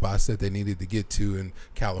 215 spots that they needed to get to in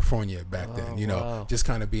California back then, you know, just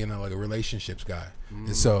kind of being like a relationships guy.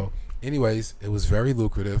 And so, anyways, it was very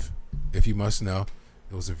lucrative, if you must know.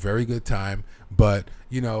 It was a very good time, but,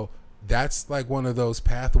 you know, that's like one of those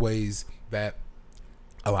pathways that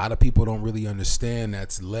a lot of people don't really understand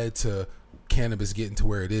that's led to cannabis getting to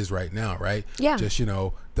where it is right now, right? Yeah. Just, you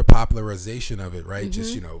know, the popularization of it, right?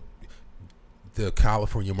 Just, you know, the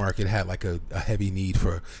California market had like a heavy need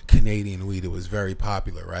for Canadian weed. It was very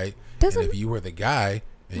popular, right? And if you were the guy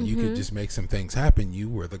and you could just make some things happen, you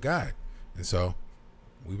were the guy. And so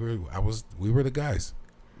we were the guys.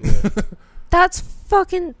 Yeah. That's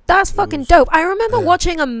fucking dope. I remember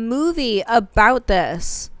watching a movie about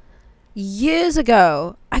this years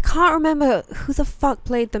ago. I can't remember who the fuck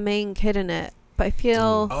played the main kid in it, but I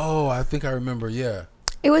feel I think I remember. Yeah,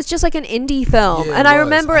 it was just like an indie film, and I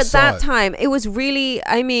remember at that time it was really,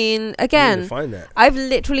 I mean, again, I've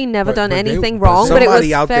literally never done anything wrong, but it was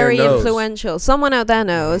very influential. Someone out there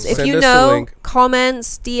knows. If you know,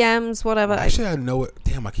 comments, DMs, whatever. Actually, I know it.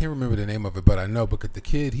 Damn, I can't remember the name of it, but I know because the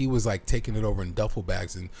kid, he was like taking it over in duffel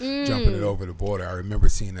bags and jumping it over the border. I remember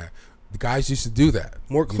seeing that. The guys used to do that.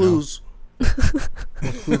 More clues.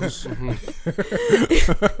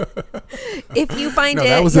 If you find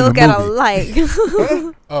it, he'll get a like.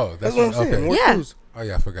 Oh, that's what I'm saying. More clues. Oh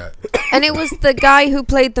yeah, I forgot. And it was the guy who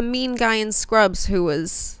played the mean guy in Scrubs who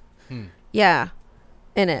was in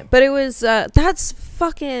it. But it was that's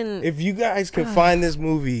fucking. If you guys can find this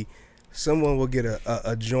movie, someone will get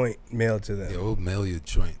a joint mailed to them. Yeah, we'll mail you a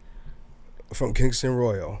joint from Kingston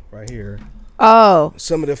Royal right here. Oh,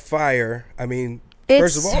 some of the fire. I mean,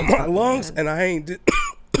 first of all, my lungs, and I ain't.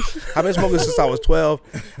 I've been smoking since I was 12.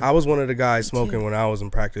 I was one of the guys smoking when I was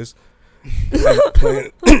in practice,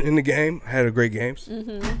 playing in the game. I had great games.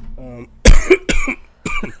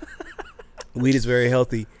 Weed is very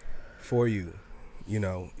healthy for you. You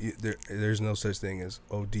know, there's no such thing as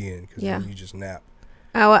ODing because then you just nap.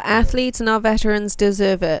 Our athletes and our veterans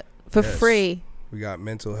deserve it for free. We got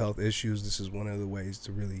mental health issues. This is one of the ways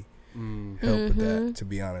to really help with that, to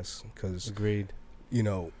be honest, because agreed. You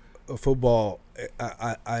know, football.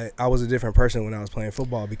 I was a different person when I was playing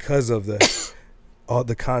football because of all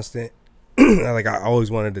the constant. Like I always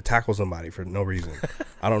wanted to tackle somebody for no reason.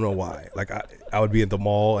 I don't know why. Like I would be at the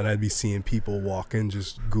mall and I'd be seeing people walking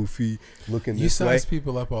just goofy, looking this way. You size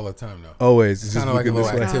people up all the time though. Always. It's kind of like a little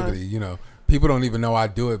activity. You know, people don't even know I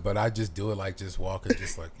do it, but I just do it like just walking,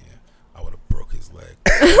 just like I would have broke his leg.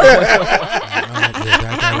 That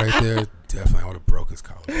guy right there, definitely I would have broke his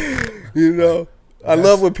collar. You know, I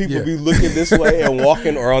love when people be looking this way and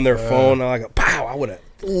walking or on their phone. I'm like, pow! I would have.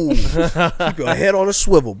 Keep your head on a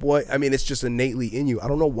swivel, boy. I mean, it's just innately in you. I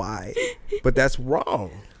don't know why, but that's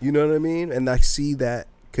wrong. You know what I mean? And I see that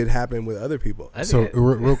could happen with other people. Sorry.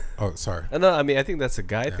 No, I mean, I think that's a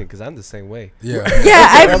guy thing because I'm the same way. Yeah,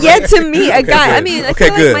 I've yet to meet a guy. I mean, I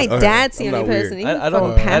feel like my dad's the only person. I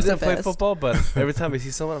didn't play football, but every time I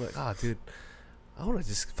see someone, I'm like, oh, dude, I want to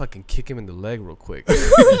just fucking kick him in the leg real quick.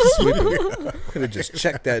 Could have just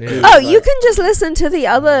checked that dude. Oh, you can just listen to the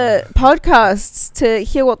other podcasts to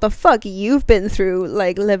hear what the fuck you've been through,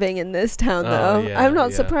 like living in this town, though. I'm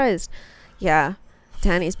not surprised. Yeah,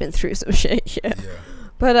 Danny's been through some shit. Yeah.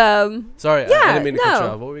 But sorry, yeah, I didn't mean to cut you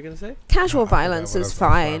no. off. What were we gonna say? Casual No, I forgot violence what I is was- I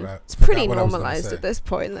fine. forgot It's pretty what I was gonna normalized say. at this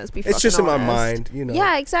point. Let's be It's fucking just in my honest. mind, you know.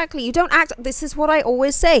 Yeah, exactly. You don't act. This is what I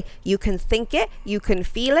always say. You can think it. You can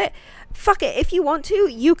feel it. Fuck it. If you want to,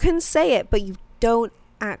 you can say it, but you don't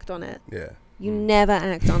act on it. Yeah. You never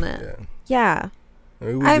act on it. Yeah.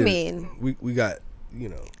 Yeah. We I did- mean, we got, you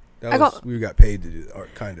know, we got paid to do, or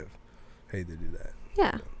kind of paid to do that.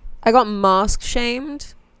 yeah. I got mask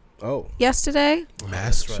shamed Oh. yesterday.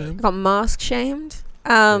 Mask That's right. shame? I got mask shamed.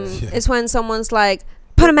 Yeah. It's when someone's like,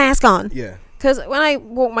 put a mask on. Yeah. Because when I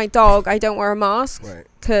walk my dog, I don't wear a mask. Right.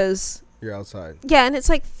 Because, You're outside. yeah, and it's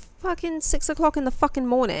like fucking 6 o'clock in the fucking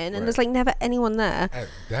morning, and there's like never anyone there. At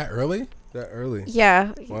that early? That early.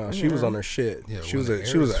 Yeah. Wow. She was on her shit. Yeah, she when was the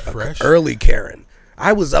she air was is a fresh. early Karen.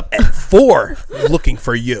 I was up at 4 looking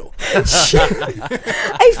for you.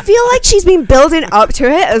 I feel like she's been building up to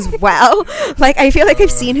it as well. Like, I feel like I've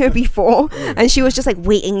seen her before, and she was just like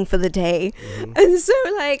waiting for the day. And so,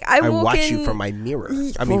 like, I walk watch in, you from my mirror.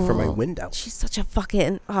 I mean, from my window. She's such a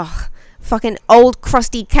fucking old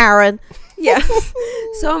crusty Karen. Yeah.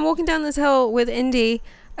 So I'm walking down this hill with Indy,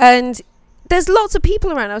 and there's lots of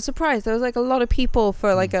people around. I was surprised. There was like a lot of people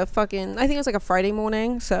for like a fucking, I think it was like a Friday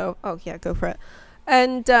morning. So, oh yeah, go for it.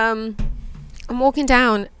 And I'm walking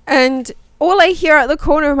down, and all I hear at the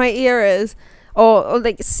corner of my ear is, or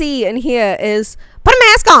like see and hear is, put a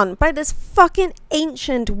mask on by this fucking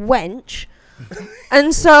ancient wench.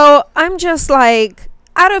 And so I'm just like,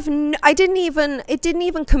 it didn't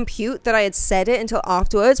even compute that I had said it until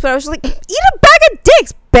afterwards, but I was just like, eat a bag of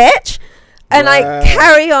dicks, bitch. And I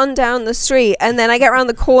carry on down the street, and then I get around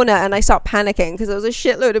the corner and I start panicking because there was a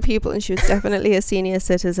shitload of people, and she was definitely a senior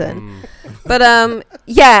citizen. But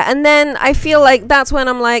yeah, and then I feel like that's when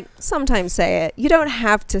I'm like, sometimes say it. You don't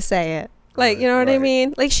have to say it. Like, you know what I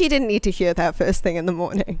mean? Like, she didn't need to hear that first thing in the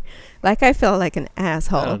morning. Like, I feel like an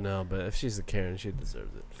asshole. I don't know, but if she's a Karen, she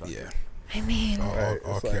deserves it. Fuck Yeah. it. I mean,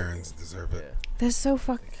 All Karens deserve it. they're so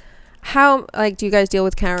how, like, do you guys deal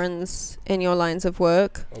with Karens in your lines of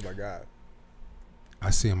work? Oh my God. I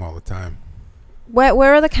see them all the time.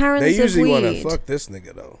 Where are the Karens They usually of want to weed? fuck this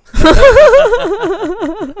nigga though.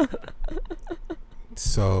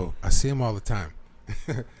 So I see them all the time.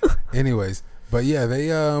 Anyways, but yeah, they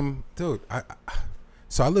dude,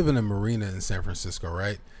 so I live in a marina in San Francisco,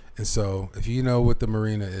 right? And so if you know what the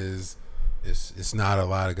marina is, it's not a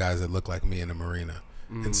lot of guys that look like me in the marina.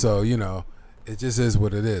 And so, you know, it just is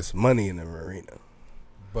what it is. Money in the marina.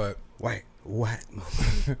 But Wait, what?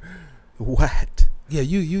 What? yeah,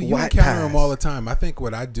 you White encounter them pies. all the time. I think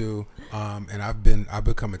what I do, and I've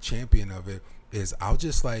become a champion of it, is I'll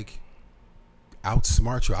just like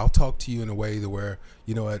outsmart you. I'll talk to you in a way to where,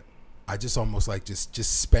 you know what, I just almost like just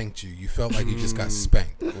spanked you. You felt like you just got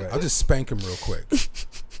spanked. Right. I'll just spank him real quick,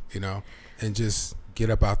 you know, and just get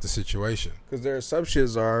up out the situation. Because their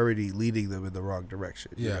assumptions are already leading them in the wrong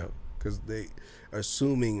direction. Yeah. Because they are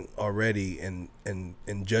assuming already and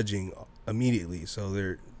judging immediately, so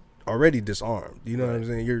they're already disarmed. You know what I'm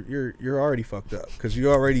saying? You're already fucked up because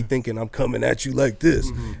you're already thinking I'm coming at you like this,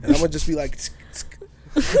 and I'm gonna just be like,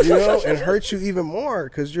 you know, and hurt you even more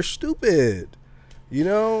because you're stupid. You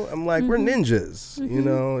know, I'm like, we're ninjas. You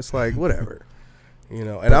know, it's like whatever. You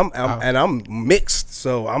know, and I'm mixed,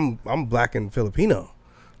 so I'm black and Filipino,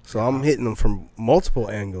 so I'm hitting them from multiple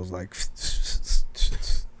angles, like.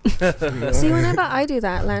 See, whenever I do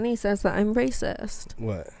that, Lanny says that I'm racist.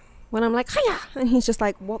 What? When I'm like, hiya, and he's just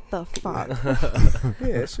like, what the fuck?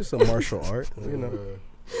 Yeah, it's just a martial art, you know.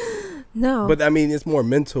 No. But I mean, it's more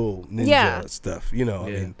mental ninja Yeah. stuff, you know.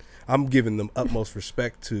 Yeah. I mean, I'm giving them utmost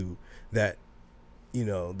respect to that, you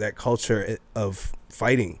know, that culture of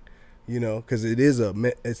fighting, you know, because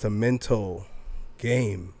it's a mental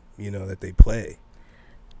game, you know, that they play.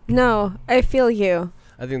 No, I feel you.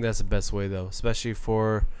 I think that's the best way though, especially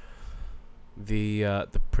for the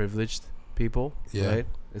privileged people, Yeah. right?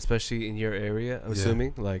 Especially in your area, I'm Yeah.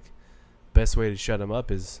 assuming. Like, best way to shut them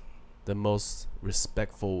up is the most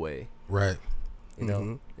respectful way. Right. You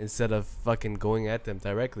know, instead of fucking going at them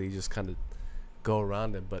directly, you just kind of go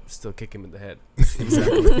around them, but still kick him in the head.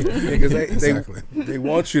 Exactly. Because Exactly. they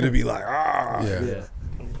want you to be like, ah. Yeah. Yeah,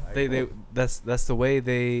 they that's the way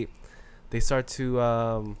they start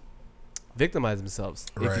to victimize themselves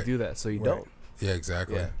if Right. you do that. So you Right. don't. Yeah,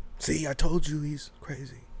 exactly. Yeah. See, I told you he's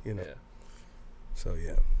crazy, you know. Yeah. So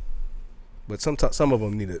yeah. But sometimes some of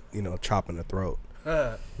them need a, you know, chop in the throat.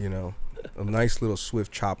 You know, a nice little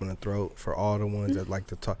swift chop in the throat for all the ones that like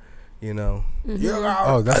to talk. You know.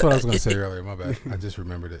 Oh, that's what I was going to say earlier. My bad. I just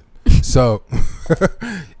remembered it. So,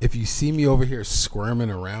 if you see me over here squirming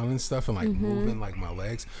around and stuff and like moving like my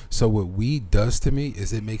legs, so what weed does to me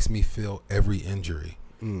is it makes me feel every injury.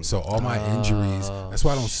 So all my injuries, that's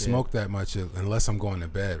why I don't shit. smoke that much unless I'm going to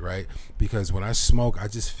bed, right? Because when I smoke, I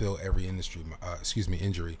just feel every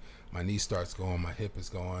injury. My knee starts going, my hip is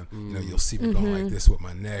going. You know, you'll see me going like this with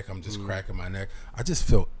my neck. I'm just cracking my neck. I just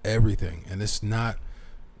feel everything, and it's not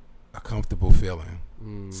a comfortable feeling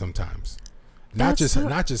sometimes. Not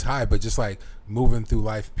just high, but just like moving through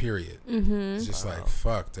life, period. It's just like,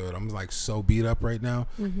 fuck, dude, I'm like so beat up right now.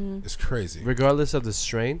 It's crazy. Regardless of the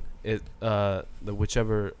strain, the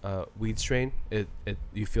whichever weed strain,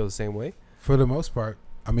 you feel the same way? For the most part.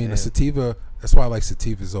 I mean, a sativa, that's why I like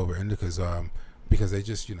sativas over indicas, because they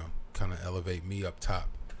just, you know, kind of elevate me up top,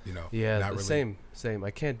 you know. Yeah, not really. same.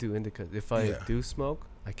 I can't do indicas. If I do smoke,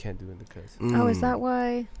 I can't do indicas. Oh, is that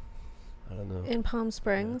why? I don't know. In Palm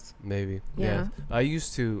Springs? Yeah, maybe. Yeah. I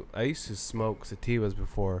used to smoke sativas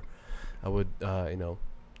before I would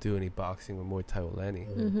do any boxing or Muay Thai with Lanny,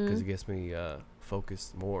 because it gets me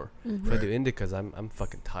focused more. If I do indicas, I'm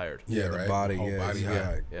fucking tired. Yeah, the right? body, Whole body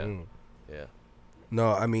high. Yeah.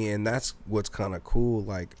 No, I mean, and that's what's kind of cool.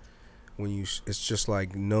 Like when it's just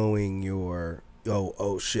like knowing your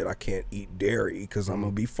oh shit, I can't eat dairy because I'm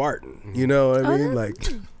gonna be farting. You know what I mean? Like,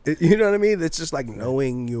 you know what I mean? It's just like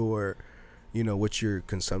knowing your, you know, what your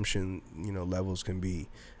consumption, you know, levels can be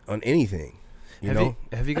on anything.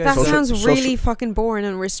 Have you guys? That sounds really fucking boring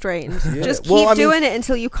and restrained. Yeah. Just keep doing it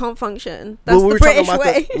until you can't function. That's the British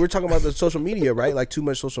way. We're talking about the social media, right? Like too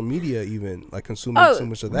much social media, even like consuming too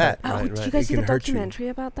much of that. Oh, did you guys see the documentary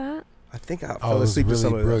about that? I think I fell asleep to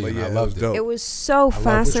some of it, but yeah, I loved it. It was so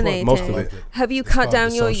fascinating. Most of it. Have you cut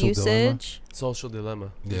down your usage? Social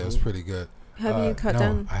Dilemma. Yeah, it was pretty good. Have you cut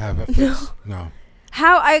down? I haven't. No.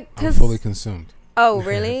 How I'm fully consumed. Oh,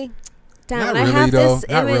 really? Damn, Not I really, have though. this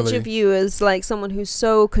Not image really. of you as like someone who's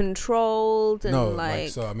so controlled and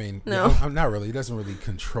so I mean, no. yeah, I'm not really. It doesn't really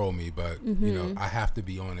control me, but you know, I have to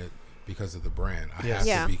be on it because of the brand. I have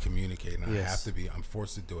to be communicating. I have to be. I'm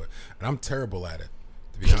forced to do it, and I'm terrible at it.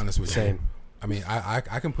 To be honest with you. I mean,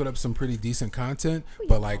 I can put up some pretty decent content,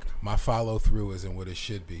 but like my follow through isn't what it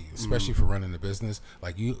should be, especially for running a business.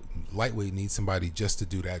 Like lightweight needs somebody just to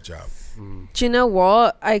do that job. Do you know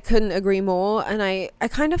what? I couldn't agree more, and I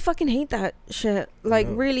kind of fucking hate that shit, like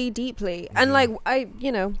really deeply. And like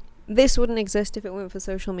this wouldn't exist if it weren't for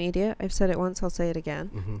social media. I've said it once, I'll say it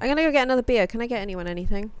again. I'm gonna go get another beer. Can I get anyone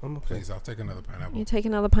anything? Please, I'll take another pineapple. You take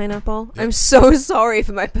another pineapple? Yep. I'm so sorry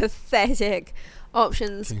for my pathetic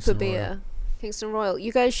options Kingston for beer. Royal. Kingston Royal.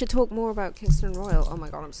 You guys should talk more about Kingston Royal. Oh my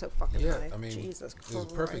god, I'm so fucking high. I mean, Jesus Christ. it was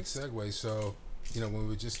a perfect segue. So, you know, when we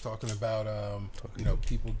were just talking about,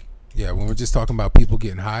 people, when we're just talking about people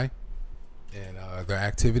getting high and their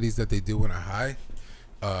activities that they do when they're high,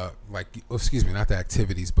 not the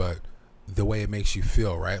activities, but the way it makes you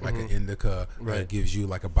feel, right? Like an indica gives you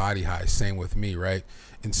like a body high. Same with me, right?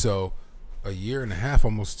 And so, a year and a half,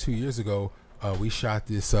 almost 2 years ago, we shot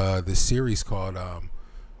this series called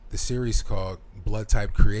Blood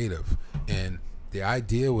Type Creative, and the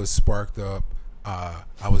idea was sparked up. I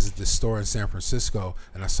was at this store in San Francisco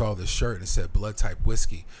and I saw this shirt and it said Blood Type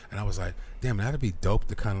Whiskey, and I was like, damn, that'd be dope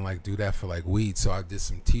to kind of like do that for like weed. So I did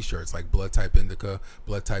some t-shirts like Blood Type Indica,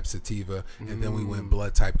 Blood Type Sativa, and then we went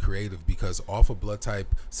Blood Type Creative, because off of Blood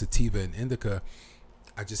Type Sativa and Indica,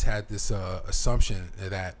 I just had this assumption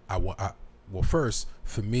that well, first,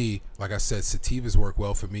 for me, like I said, sativas work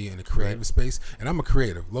well for me in a creative space. And I'm a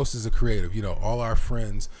creative. Los is a creative. You know, all our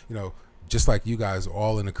friends, you know, just like you guys,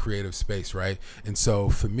 all in a creative space, right? And so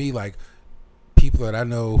for me, like, people that I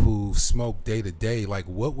know who smoke day to day, like,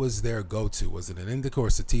 what was their go-to? Was it an indica or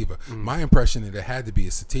sativa? My impression that it had to be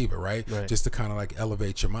a sativa, right? Just to kind of like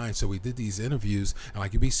elevate your mind. So we did these interviews, and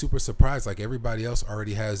like, you'd be super surprised. Like, everybody else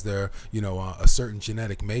already has their, a certain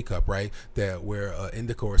genetic makeup, right? That where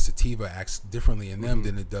indica or sativa acts differently in them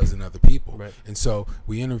than it does in other people. And so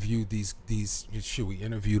we interviewed we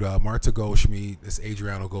interviewed Marta Goldschmidt, this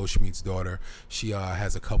Adriano Goldschmidt's daughter. She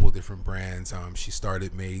has a couple different brands. She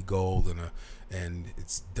started Made Gold and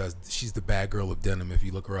she's the bad girl of denim. If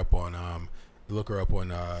you look her up on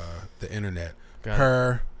the internet.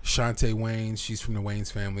 Her, Shantae Waynes, she's from the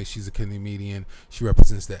Waynes family. She's a comedian. She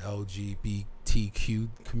represents the LGBTQ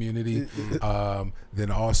community. Then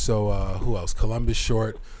also, who else? Columbus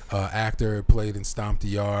Short, actor, played in Stomp the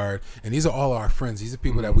Yard. And these are all our friends. These are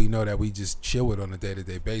people that we know that we just chill with on a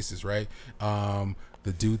day-to-day basis, right?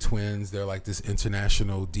 the Do Twins. They're like this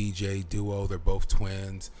international DJ duo. They're both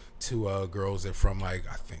twins. Two girls. They're from like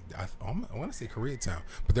I want to say Koreatown,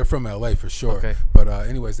 but they're from LA for sure. Okay. But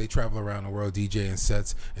anyways, they travel around the world DJing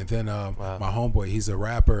sets. And then my homeboy, he's a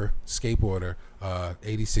rapper, skateboarder,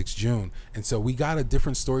 86 Joon. And so we got a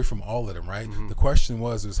different story from all of them, right? The question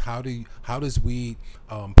was how does weed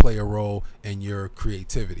play a role in your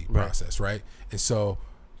creativity process, right? And so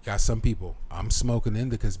got some people, I'm smoking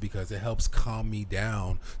indicas because it helps calm me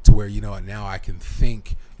down to where, you know, now I can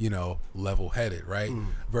think, you know, level-headed, right?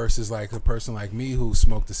 Versus like a person like me who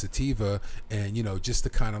smoked a sativa and, you know, just to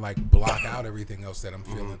kind of like block out everything else that I'm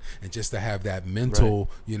feeling and just to have that mental,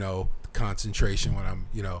 you know, concentration when I'm,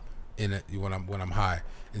 you know, in it when I'm high.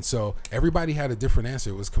 And so everybody had a different answer.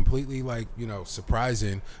 It was completely like, you know,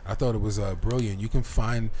 surprising. I thought it was brilliant. You can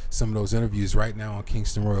find some of those interviews right now on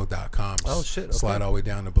kingstonroyal.com. Oh shit! Okay. Slide all the way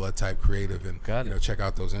down to Blood Type Creative and you know, check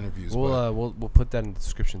out those interviews. We'll put that in the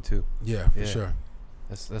description too. Yeah, for sure.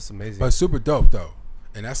 That's amazing. But super dope though.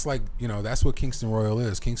 And that's like, you know, that's what Kingston Royal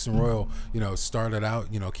is. Kingston Royal, you know, started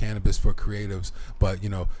out, you know, cannabis for creatives, but, you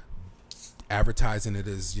know, advertising it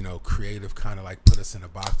as, you know, creative kind of like put us in a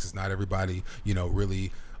box because not everybody, you know,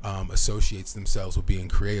 really associates themselves with being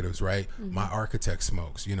creatives, right? My architect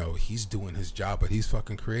smokes, you know, he's doing his job, but he's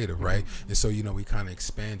fucking creative, right? And so, you know, we kind of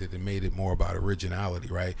expanded and made it more about originality,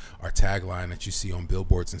 right? Our tagline that you see on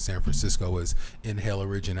billboards in San Francisco is inhale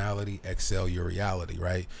originality, exhale your reality,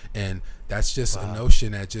 right? And that's just a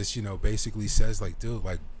notion that just, you know, basically says like, dude,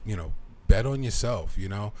 like, you know, bet on yourself, you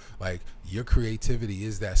know, like your creativity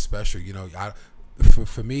is that special, you know.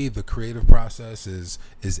 For me, the creative process is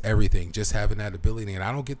everything. Just having that ability, and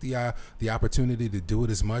I don't get the opportunity to do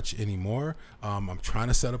it as much anymore. I'm trying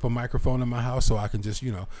to set up a microphone in my house so I can just,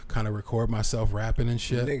 you know, kind of record myself rapping and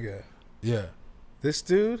shit. Nigga, yeah, this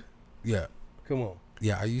dude, yeah, come on.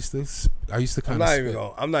 Yeah, I used to kind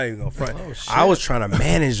of. I'm not even gonna front. Oh, I was trying to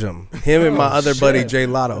manage him and my other buddy Jay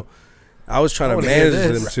Lotto. I was trying to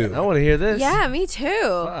manage them too. I want to hear this. Yeah, me too.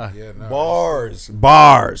 Yeah, no. Bars.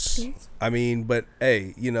 I mean, but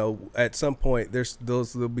hey, you know, at some point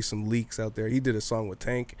there'll be some leaks out there. He did a song with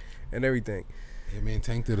Tank and everything. Yeah, me and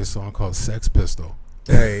Tank did a song called Sex Pistol.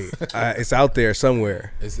 Hey, it's out there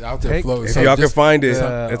somewhere. It's out there floating. If y'all can find it,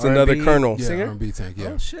 it's another Colonel. Yeah, R&B Tank. Yeah.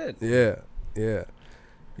 Oh shit. Yeah.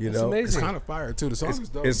 You That's know, amazing. It's kind of fire too. The song is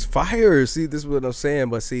dope. It's fire. See, this is what I'm saying.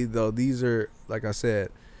 But see, though, these are, like I said,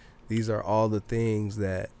 these are all the things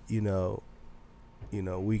that you know,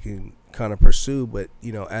 we can kind of pursue. But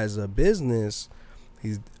you know, as a business,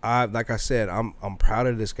 like I said, I'm proud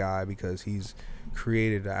of this guy because he's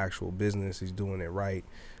created an actual business. He's doing it right,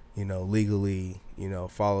 you know, legally. You know,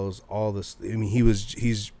 follows all this. I mean,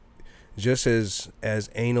 he's just as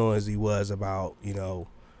anal as he was about, you know,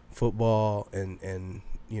 football and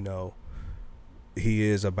you know, he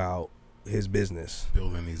is about his business,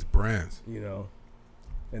 building these brands, you know.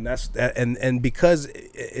 And that's that, and because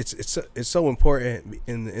it's so important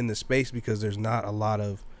in the space because there's not a lot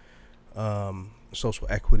of social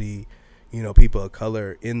equity, you know, people of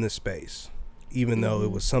color in the space, even though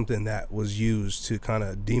it was something that was used to kind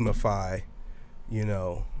of demify, you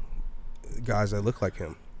know, guys that look like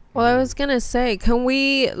him. Well, I was gonna say, can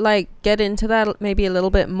we like get into that maybe a little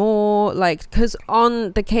bit more, like, because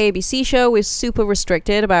on the KABC show we're super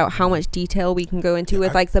restricted about how much detail we can go into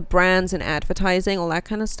with like the brands and advertising, all that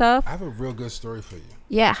kind of stuff. I have a real good story for you.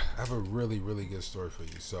 Yeah, I have a really good story for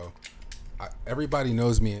you. So everybody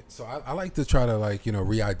knows me, so I like to try to, like, you know,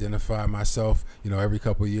 re-identify myself, you know, every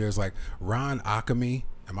couple of years. Like Ron Akami,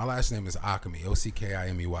 and my last name is Akami,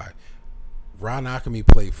 Ockimey. Ron Akami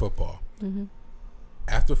played football.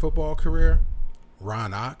 After football career,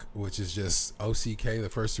 Ron Ock, which is just OCK, the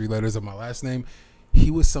first three letters of my last name, he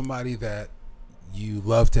was somebody that you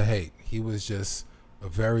love to hate. He was just a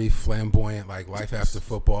very flamboyant, like, life after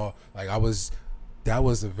football. Like, that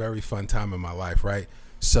was a very fun time in my life, right?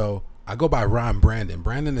 So I go by Ron Brandon.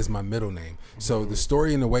 Brandon is my middle name. So the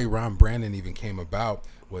story and the way Ron Brandon even came about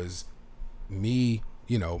was me,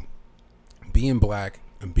 you know, being black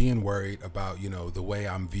and being worried about, you know, the way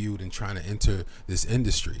I'm viewed and trying to enter this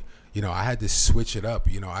industry. You know, I had to switch it up.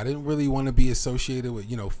 You know, I didn't really want to be associated with,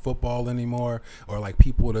 you know, football anymore, or like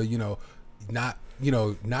people to, you know, not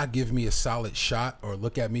give me a solid shot or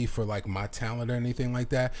look at me for like my talent or anything like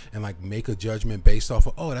that and like make a judgment based off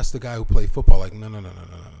of, oh, that's the guy who played football. Like, no.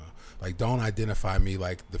 Like, don't identify me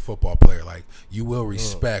like the football player. Like, you will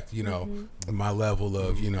respect, you know, my level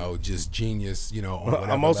of, you know, just genius, you know. On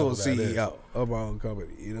I'm also a CEO of my own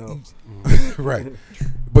company, you know. Right.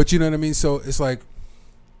 But you know what I mean? So it's like,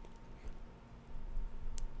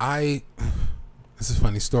 this is a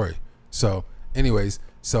funny story. So anyways,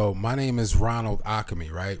 So my name is Ronald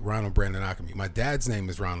Akami, right? Ronald Brandon Akami. My dad's name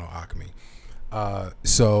is Ronald Akami.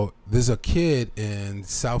 So there's a kid in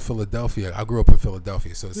South Philadelphia. I grew up in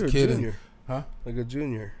Philadelphia. So it's You're a kid junior. Huh? Like a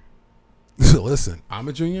junior. Listen, I'm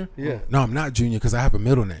a junior? Yeah. No, I'm not junior because I have a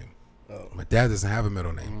middle name. Oh. My dad doesn't have a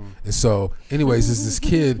middle name. And so, anyways, there's this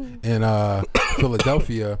kid in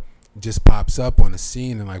Philadelphia just pops up on the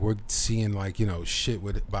scene, and like we're seeing like, you know, shit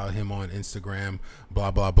about him on Instagram,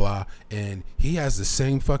 blah blah blah, and he has the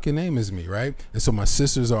same fucking name as me, right? And so my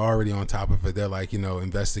sisters are already on top of it. They're like, you know,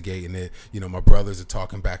 investigating it. You know, my brothers are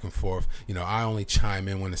talking back and forth. You know, I only chime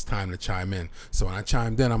in when it's time to chime in. So when I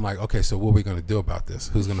chimed in, I'm like, okay, so what are we gonna do about this?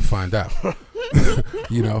 Who's gonna find out?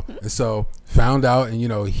 You know, and so found out, and you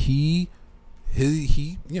know, he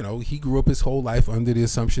you know, he grew up his whole life under the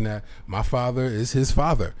assumption that my father is his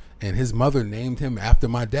father, and his mother named him after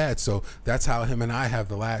my dad. So that's how him and I have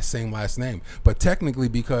the same last name. But technically,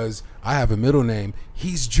 because I have a middle name,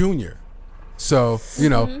 he's Junior. So, you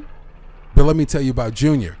know, but let me tell you about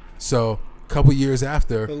Junior. So a couple years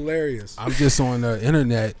after, hilarious, I'm just on the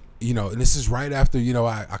internet, you know, and this is right after, you know,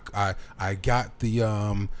 I got the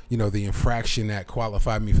you know, the infraction that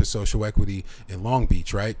qualified me for social equity in Long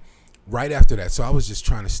Beach, right after that. So I was just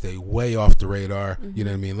trying to stay way off the radar. You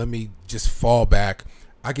know what I mean? Let me just fall back.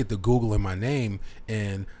 I get to Googling my name,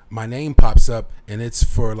 and my name pops up, and it's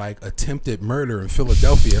for like attempted murder in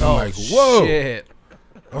Philadelphia. And I'm like, whoa. Shit.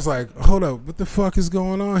 I was like, hold up, what the fuck is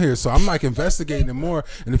going on here? So I'm like investigating it more,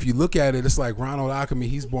 and if you look at it, it's like Ronald Akami,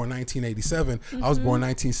 he's born 1987. I was born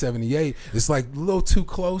 1978. It's like a little too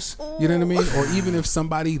close, you know what I mean? Or even if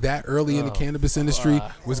somebody that early in the cannabis industry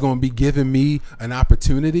was going to be giving me an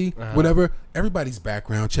opportunity, whatever, everybody's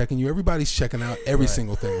background checking you. Everybody's checking out every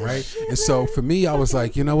single thing, right? And so for me, I was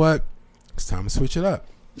like, you know what? It's time to switch it up.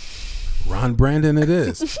 Ron Brandon it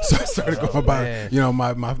is. So I started going by, you know,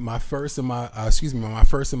 my first and my my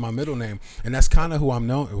first and my middle name, and that's kind of who I'm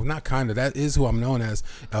known. Well, not kind of, that is who I'm known as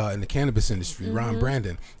in the cannabis industry. Ron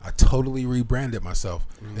Brandon. I totally rebranded myself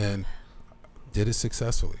and did it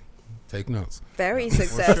successfully. Take notes. Very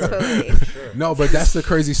successfully. Sure. No, but that's the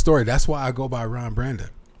crazy story. That's why I go by Ron Brandon.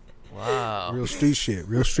 Wow. Real street shit.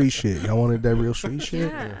 Real street shit. Y'all wanted that real street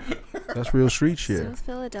shit? Yeah. That's real street shit. South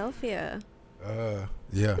Philadelphia.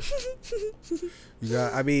 Yeah. You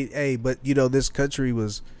got, I mean, hey, but you know, this country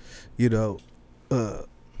was, you know,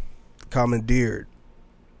 commandeered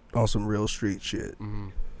on some real street shit.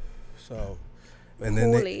 So, and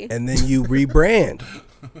then you rebrand.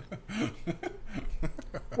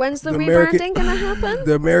 When's the rebranding gonna happen?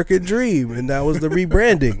 The American dream, and that was the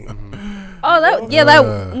rebranding. Oh,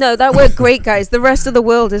 that we're great, guys. The rest of the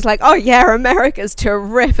world is like, oh yeah, America's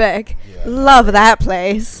terrific. Yeah. Love that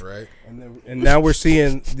place. Right. And now we're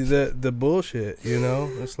seeing the bullshit, you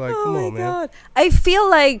know? It's like, come on, man. I feel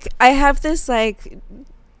like I have this like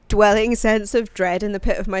dwelling sense of dread in the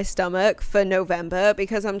pit of my stomach for November,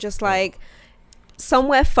 because I'm just like,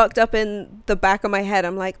 somewhere fucked up in the back of my head,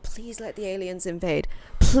 I'm like, please let the aliens invade.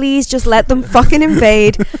 Please just let them fucking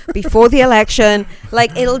invade before the election.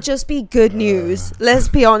 Like, it'll just be good news. Let's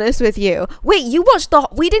be honest with you. Wait, you watched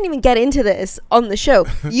we didn't even get into this on the show.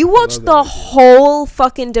 You watched the whole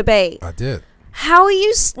fucking debate. I did. How are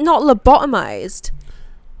you not lobotomized?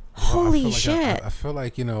 Holy like shit. I feel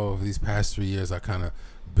like, you know, these past 3 years, I kind of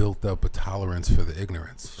built up a tolerance for the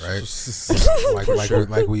ignorance, right?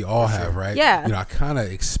 like we all have, right? Yeah. You know, I kind of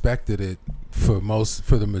expected it for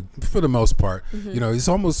the most part. You know,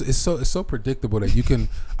 it's so predictable that you can.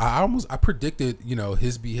 I predicted, you know,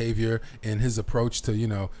 his behavior and his approach to, you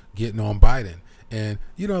know, getting on Biden. And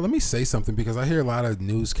you know, let me say something, because I hear a lot of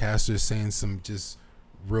newscasters saying some just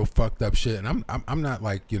real fucked up shit, and I'm not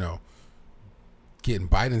like, you know, getting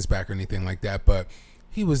Biden's back or anything like that, but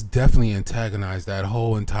he was definitely antagonized that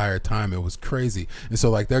whole entire time. It was crazy. And so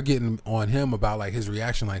like they're getting on him about like his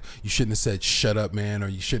reaction, like, you shouldn't have said shut up, man, or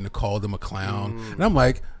you shouldn't have called him a clown. And I'm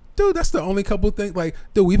like, dude, that's the only couple things. Like,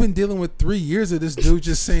 dude, we've been dealing with 3 years of this dude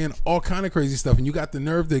just saying all kind of crazy stuff, and you got the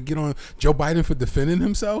nerve to get on Joe Biden for defending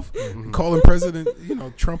himself, calling President, you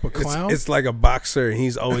know, Trump a clown. It's like a boxer, and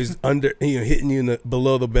he's always under, you know, hitting you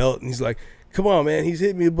below the belt, and he's like, come on, man, he's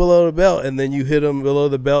hitting me below the belt, and then you hit him below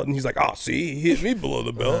the belt, and he's like, oh, see, he hit me below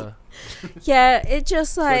the belt. Yeah, it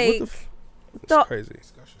just like it's crazy.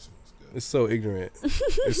 It's so ignorant.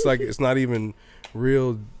 It's like, it's not even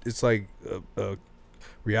real. It's like a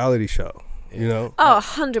reality show, you know? Oh,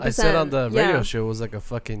 100%. I said on the radio show, it was like a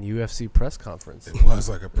fucking UFC press conference. It was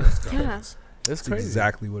like a press conference. That's crazy.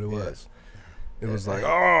 Exactly what it was. It was like,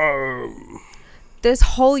 oh. This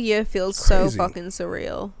whole year feels so fucking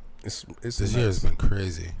surreal. This year has been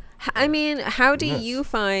crazy. I mean, how do you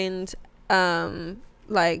find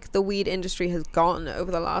like the weed industry has gone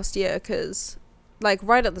over the last year, because like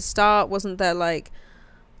right at the start, wasn't there like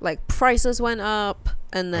prices went up,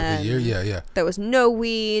 and then there was no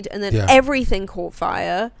weed, and then everything caught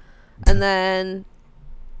fire, and then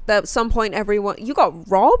at some point you got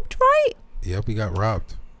robbed, right? Yep, we got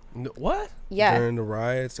robbed. What? Yeah, during the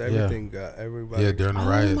riots, everything got everybody. Yeah, during the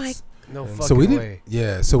riots. No fucking way.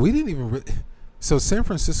 So we didn't even. So San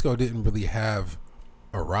Francisco didn't really have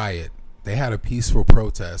a riot. They had a peaceful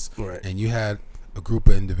protest, and you had a group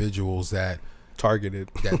of individuals that targeted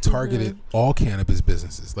all cannabis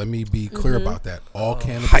businesses. Let me be clear about that. All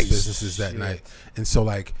cannabis businesses that night. And so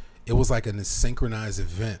like it was like a synchronized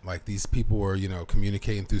event. Like these people were, you know,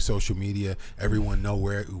 communicating through social media. Everyone know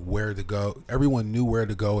where to go. Everyone knew where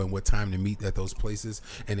to go and what time to meet at those places.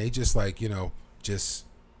 And they just like, you know,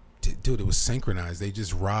 dude, it was synchronized. They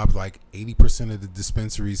just robbed like 80% of the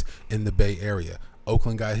dispensaries in the Bay Area.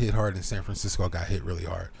 Oakland got hit hard, and San Francisco got hit really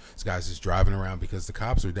hard. These guys just driving around because the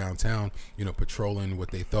cops were downtown, you know, patrolling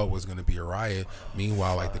what they thought was going to be a riot.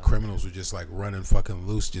 Meanwhile, like the criminals were just like running fucking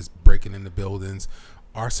loose, just breaking into buildings.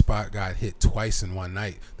 Our spot got hit twice in one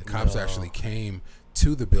night. The cops actually came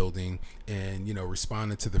to the building and, you know,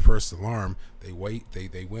 responded to the first alarm. They went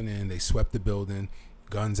in, they swept the building,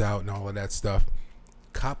 guns out and all of that stuff.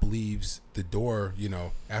 Cop leaves the door, you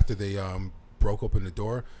know, after they broke open the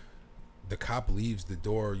door. The cop leaves the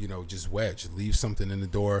door, you know, just wedged, leaves something in the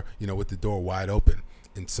door, you know, with the door wide open.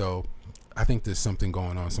 And so I think there's something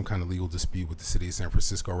going on, some kind of legal dispute with the city of San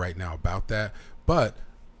Francisco right now about that. But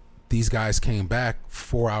these guys came back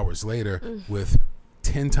 4 hours later with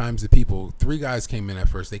 10 times the people. 3 guys came in at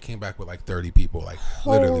first. They came back with like 30 people. Like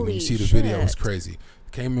literally, when you see the video, it was crazy.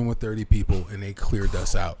 Came in with 30 people and they cleared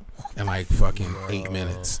us out in like fucking 8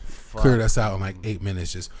 minutes. Cleared us out in like 8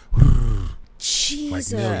 minutes, just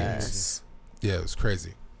Jesus. Like millions. Yeah, it was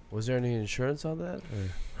crazy. Was there any insurance on that?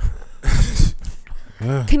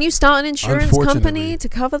 Yeah. Can you start an insurance company to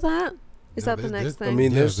cover that? Is that the next thing? I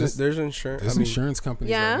mean, there's insurance. There's insurance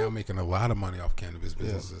companies right now making a lot of money off cannabis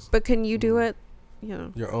businesses. But can you do it? You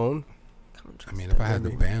know, your own? I mean, if I had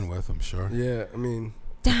the bandwidth, I'm sure. Yeah, I mean,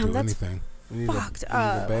 damn, that's anything. Fucked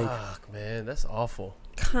up. Fuck, man, that's awful.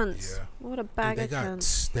 Cunts. Yeah. What a bag of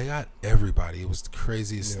cunts. They got everybody. It was the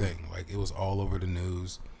craziest thing. Like it was all over the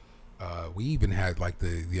news. We even had like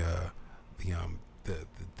the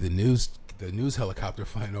news helicopter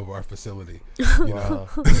flying over our facility. You know,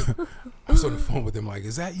 I was on the phone with them like,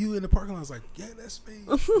 "Is that you in the parking lot?" I was like, "Yeah, that's me."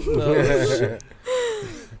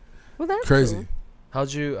 Well, that's crazy.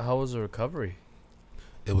 Cool. How was the recovery?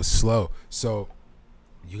 It was slow. So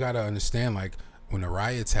you got to understand, like when the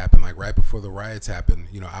riots happened, like right before the riots happened,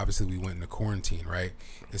 you know, obviously we went into quarantine, right?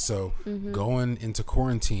 And so going into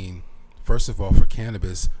quarantine, first of all, for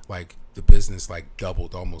cannabis, like the business like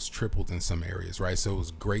doubled, almost tripled in some areas, right? So it was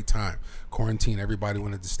a great time. Quarantine, everybody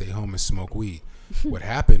wanted to stay home and smoke weed. What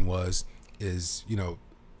happened is, you know,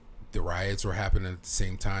 the riots were happening at the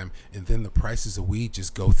same time, and then the prices of weed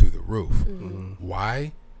just go through the roof.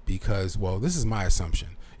 Why? Because, well, this is my assumption.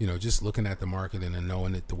 You know, just looking at the market and then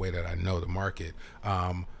knowing it the way that I know the market,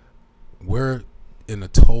 we're in a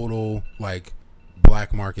total like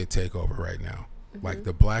black market takeover right now. Like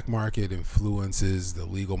the black market influences the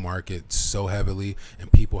legal market so heavily,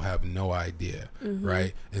 and people have no idea,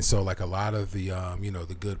 right? And so like a lot of the you know,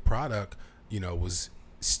 the good product, you know, was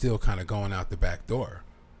still kind of going out the back door.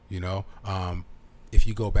 You know, if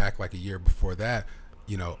you go back like a year before that,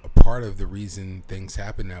 you know, a part of the reason things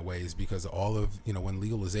happen that way is because all of, you know, when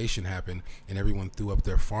legalization happened and everyone threw up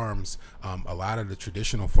their farms, a lot of the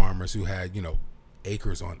traditional farmers who had, you know,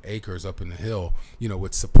 acres on acres up in the hill, you know,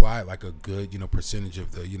 would supply like a good, you know, percentage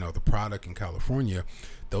of the, you know, the product in California.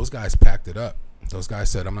 Those guys packed it up. Those guys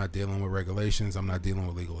said, I'm not dealing with regulations. I'm not dealing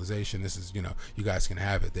with legalization. This is, you know, you guys can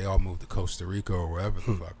have it. They all moved to Costa Rica or wherever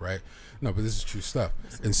the fuck, right? No, but this is true stuff.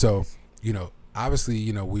 And so, you know, obviously,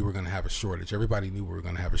 you know, we were going to have a shortage. Everybody knew we were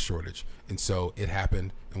going to have a shortage. And so it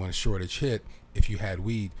happened. And when a shortage hit, if you had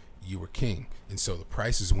weed, you were king. And so the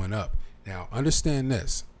prices went up. Now, understand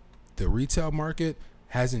this. The retail market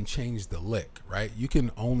hasn't changed the lick, right? You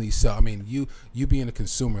can only sell. I mean, you being a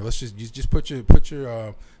consumer, let's just put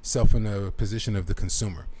yourself in the position of the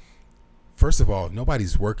consumer. First of all,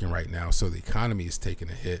 nobody's working right now, so the economy is taking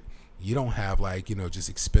a hit. You don't have like, you know, just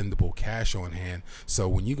expendable cash on hand. So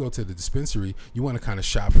when you go to the dispensary, you want to kind of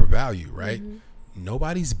shop for value, right?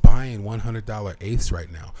 Nobody's buying $100 eighths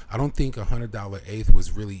right now. I don't think $100 eighth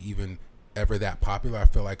was really even ever that popular. I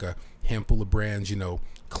feel like a handful of brands, you know,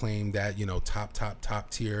 claimed that, you know, top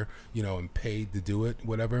tier, you know, and paid to do it,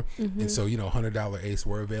 whatever. And so, you know, $100 eighths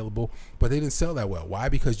were available, but they didn't sell that well. Why?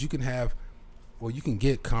 Because you can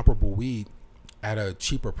get comparable weed at a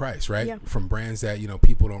cheaper price, right? Yeah. From brands that, you know,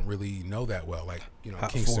 people don't really know that well, like, you know,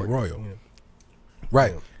 Kingston Royal. Yeah.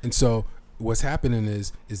 Right. Yeah. And so what's happening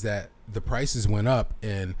is that the prices went up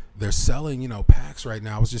and they're selling, you know, packs right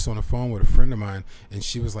now. I was just on the phone with a friend of mine and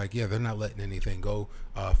she was like, yeah, they're not letting anything go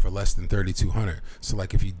for less than $3,200. So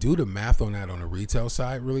like if you do the math on that on the retail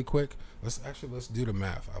side really quick, let's do the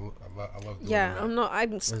math. I love doing the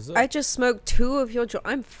math. I just smoked 2 of your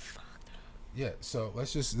I'm fucked up. Yeah, so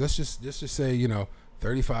let's just say, you know,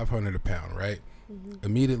 $3,500 a pound, right? Mm-hmm.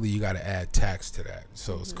 Immediately you got to add tax to that.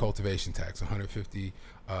 So it's cultivation tax,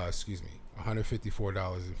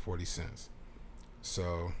 $154.40.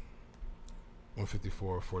 So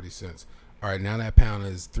 $154.40. All right, now that pound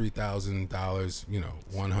is $3,000, you know,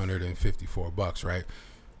 $154, right?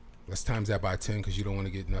 Let's times that by 10 because you don't want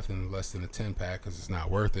to get nothing less than a 10 pack because it's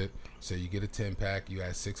not worth it. So you get a 10 pack, you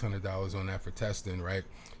add $600 on that for testing, right?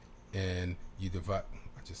 And you divide.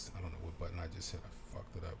 I don't know what button I just hit. I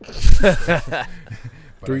fucked it up.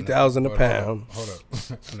 3,000 a pound. Hold up.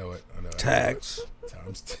 I know it. Tax.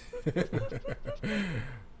 Times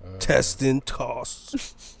testing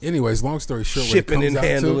costs. Anyways, long story short, shipping and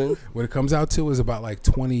handling. What it comes out to is about like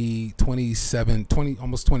 20,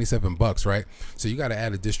 almost $27, right? So you got to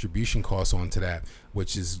add a distribution cost onto that,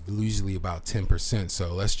 which is usually about 10%.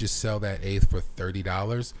 So let's just sell that eighth for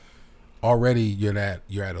 $30. Already you're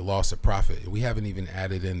at a loss of profit. We haven't even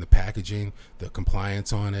added in the packaging, the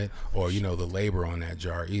compliance on it, or, you know, the labor on that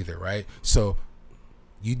jar either, right? So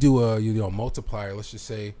you do a multiplier. Let's just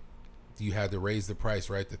say you had to raise the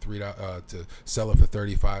price, right, to sell it for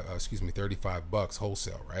 $35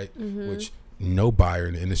 wholesale, right? Mm-hmm. Which no buyer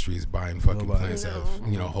in the industry is buying fucking plants at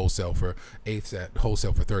wholesale for eighths at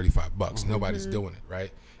wholesale for $35. Mm-hmm. Nobody's doing it,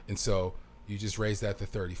 right? And so you just raise that to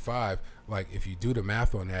 35. Like if you do the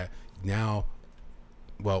math on that. Now,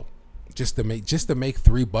 well, just to make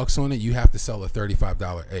 $3 on it, you have to sell a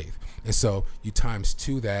 $35 eighth, and so you times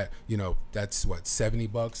 2 that, you know, that's what, $70,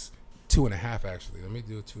 2.5 actually. Let me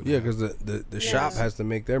do it 2.5. Yeah, because the shop has to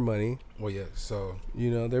make their money. Well, yeah, so you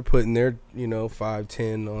know they're putting their, you know,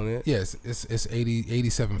 5-10 on it. Yes, it's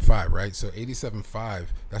 87.5, right? So 87.5,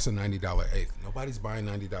 that's a $90 eighth. Nobody's buying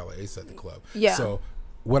 $90 eighths at the club. Yeah. So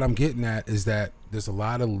what I'm getting at is that there's a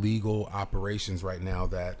lot of legal operations right now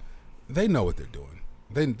that they know what they're doing.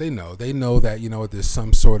 They know that, you know, there's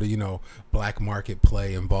some sort of, you know, black market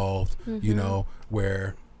play involved, you know,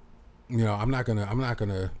 where, you know, I'm not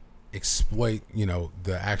gonna exploit, you know,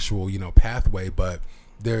 the actual, you know, pathway, but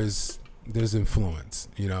there's influence,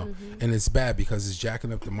 you know, and it's bad because it's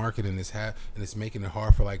jacking up the market and it's making it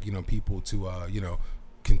hard for, like, you know, people to you know,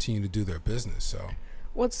 continue to do their business. So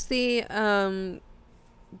what's the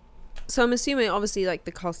so I'm assuming, obviously, like,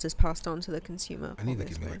 the cost is passed on to the consumer. I need to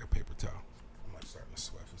give me like a paper towel. I'm like starting to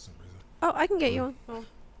sweat for some reason. Oh, I can get you one. Oh,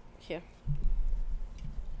 here.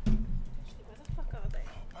 Where the fuck are they?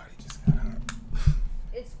 Oh, body just got hot.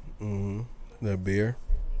 It's. Their beer.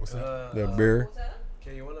 What's that? Their beer.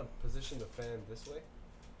 Okay, you want to position the fan this way?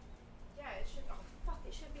 Yeah, it should. Oh fuck!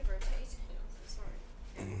 It should be rotating. I'm so sorry.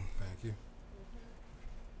 Thank you.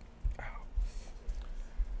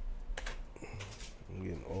 I'm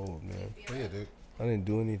getting old, man. Oh yeah, dude. I didn't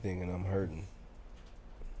do anything and I'm hurting.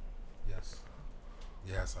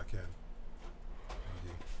 Yes, I can.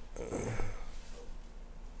 Thank you.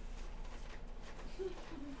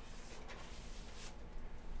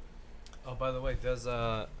 Oh, by the way, does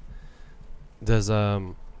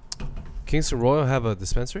Kingston Royal have a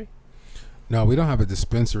dispensary? No, we don't have a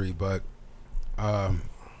dispensary, but I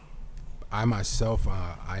myself,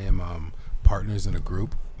 I am partners in a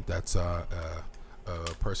group that's a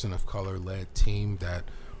person of color led team that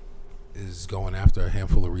is going after a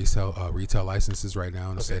handful of retail licenses right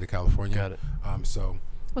now in the state of California. Got it. So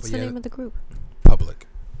what's the name of the group? Public.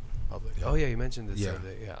 Yeah. Oh yeah, you mentioned this.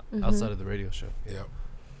 Outside of the radio show. Yeah.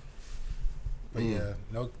 But yeah,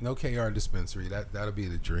 no KR dispensary. That'll be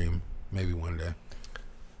the dream. Maybe one day.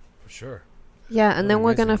 For sure. Yeah, and then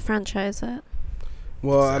we're gonna franchise it.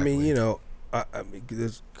 Well, Exactly. I mean, you know, I mean,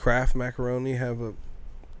 does Kraft Macaroni have a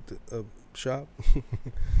shop?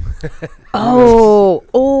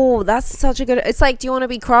 Oh, that's such a good. It's like, do you want to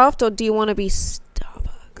be Kraft or do you want to be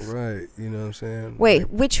Starbucks? Right. You know what I'm saying?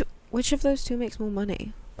 Wait, like, which of those two makes more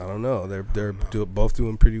money? I don't know. They're both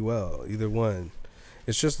doing pretty well. Either one.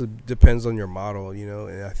 It's just depends on your model, you know.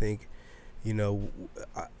 And I think, you know,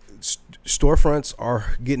 storefronts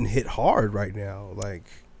are getting hit hard right now. Like,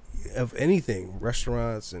 of anything,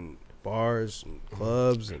 restaurants and bars and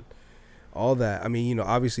clubs and all that. I mean, you know,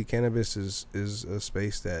 obviously cannabis is a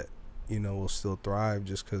space that, you know, will still thrive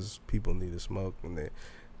just because people need to smoke and they,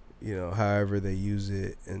 you know, however they use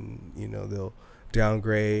it, and, you know,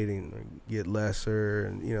 downgrade and get lesser,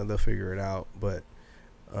 and they'll figure it out. But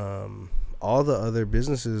all the other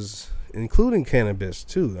businesses, including cannabis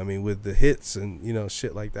too, I mean, with the hits and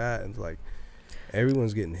shit like that, and like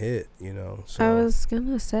everyone's getting hit, so I was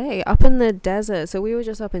gonna say up in the desert, so we were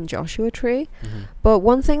just up in Joshua Tree, but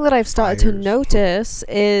one thing that I've started to notice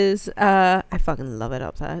is I fucking love it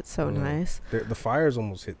up there. It's so nice. The fires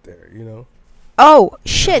almost hit there, Oh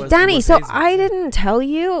shit, Danny, so I didn't tell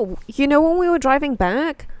you, when we were driving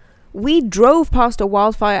back, we drove past a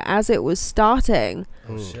wildfire as it was starting.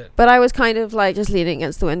 Oh shit. But I was kind of like just leaning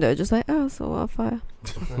against the window, just like, oh, it's a wildfire.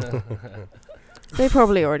 They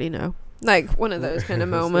probably already know. Like one of those kind of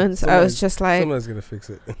moments. I was just like, someone's gonna fix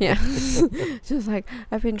it. Yeah. Just like,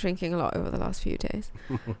 I've been drinking a lot over the last few days.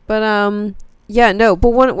 But yeah, no,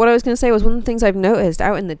 but what I was gonna say was one of the things I've noticed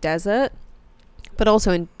out in the desert, but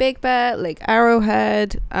also in Big Bear, Lake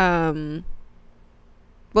Arrowhead,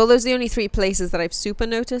 well, those are the only 3 places that I've super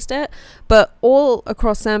noticed it, but all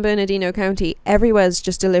across San Bernardino County, everywhere's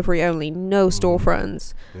just delivery only, no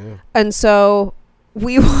storefronts. Yeah. And so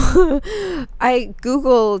I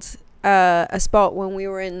Googled a spot when we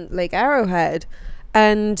were in Lake Arrowhead,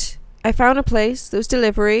 and I found a place that was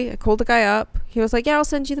delivery. I called the guy up. He was like, yeah, I'll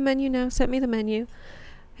send you the menu now. Sent me the menu.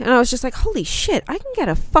 And I was just like, holy shit, I can get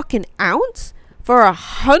a fucking ounce for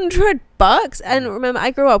 $100. And remember,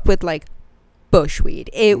 I grew up with like bushweed.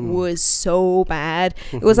 It was so bad.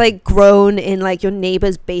 It was like grown in like your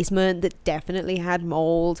neighbor's basement that definitely had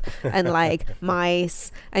mold and like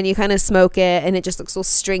mice, and you kind of smoke it and it just looks all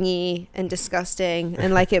stringy and disgusting,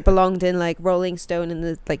 and like it belonged in like Rolling Stone in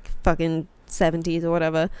the like fucking 70s or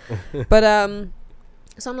whatever. But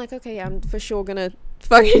so I'm like, okay, yeah, I'm for sure gonna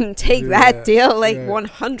fucking take that deal, like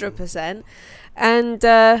 100%.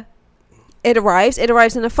 And it arrives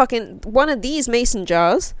in a fucking one of these mason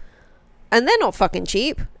jars. And they're not fucking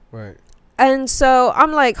cheap. Right. And so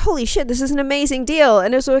I'm like, holy shit, this is an amazing deal.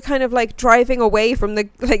 And as we're kind of like driving away from the,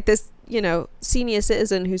 like this, senior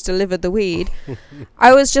citizen who's delivered the weed,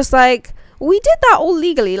 I was just like, we did that all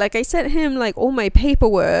legally. Like I sent him like all my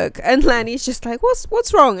paperwork, and Lanny's just like,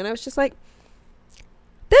 what's wrong? And I was just like,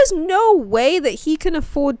 there's no way that he can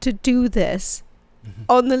afford to do this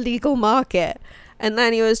on the legal market. And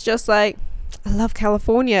Lanny was just like, I love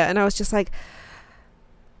California. And I was just like,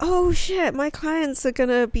 oh shit, my clients are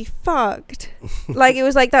gonna be fucked. Like it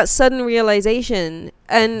was like that sudden realization.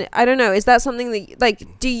 And I don't know, is that something that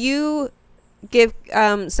like, do you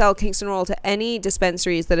sell Kingston Royal to any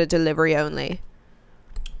dispensaries that are delivery only?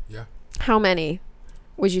 Yeah. How many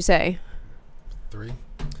would you say? 3.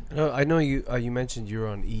 No, I know you mentioned you're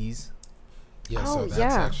on Ease. Yeah, so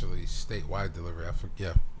that's actually statewide delivery.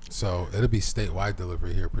 Yeah, so it'll be statewide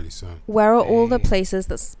delivery here pretty soon. Where are all the places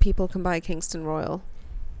that people can buy Kingston Royal?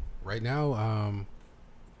 Right now,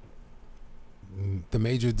 the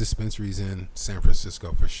major dispensaries in San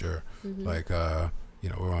Francisco for sure. Like, we're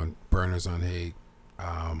on Burners on Haight.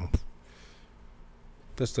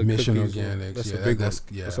 That's the Mission cookies, Organics. That's a big one.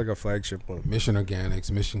 That's like a flagship one. Mission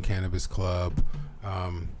Organics, Mission Cannabis Club.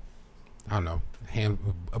 I don't know,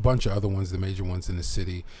 a bunch of other ones, the major ones in the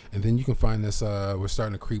city. And then you can find this, we're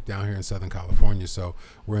starting to creep down here in Southern California. So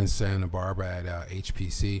we're in Santa Barbara at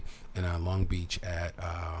HPC, and Long Beach at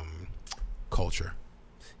Culture.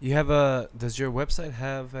 You have does your website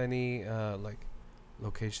have any like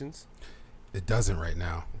locations? It doesn't right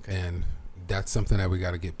now. Okay. And that's something that we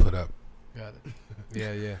got to get put up. Got it.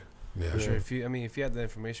 Yeah. Yeah. Sure. If you had the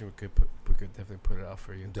information, we could definitely put it out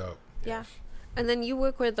for you. Dope. Yeah. And then you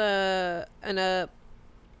work with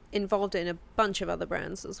involved in a bunch of other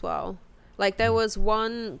brands as well. Like there was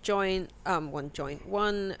one joint, it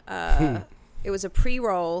was a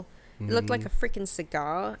pre-roll. It looked like a freaking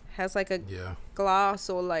cigar. Has like a glass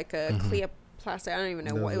or like a clear plastic. I don't even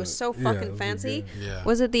know what. It was so fucking fancy. Yeah.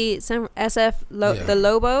 Was it the the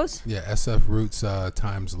Lobos? Yeah, SF Roots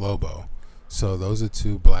times Lobo. So those are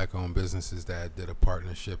 2 black-owned businesses that did a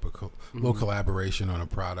partnership, a little collaboration on a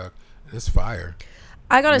product. It's fire.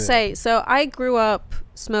 I gotta say, so I grew up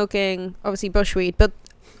smoking, obviously, bushweed, but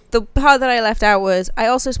the part that I left out was I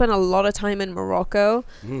also spent a lot of time in Morocco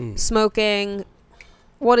smoking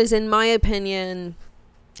what is, in my opinion,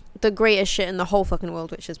 the greatest shit in the whole fucking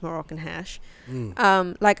world, which is Moroccan hash.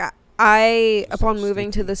 Like, I upon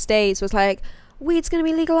moving to the States, was like, weed's gonna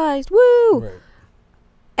be legalized. Woo! Right.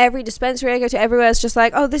 Every dispensary I go to, everywhere is just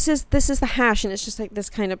like, oh, this is the hash, and it's just like this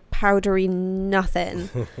kind of powdery nothing.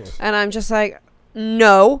 And I'm just like,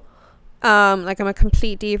 no. Like I'm a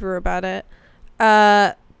complete diva about it.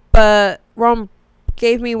 But Ron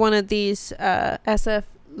gave me one of these SF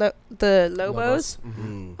the Lobos.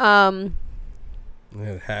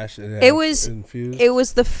 It was infused. It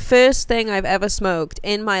was the first thing I've ever smoked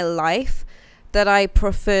in my life that I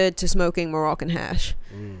preferred to smoking Moroccan hash.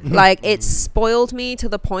 Like, it spoiled me to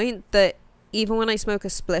the point that even when I smoke a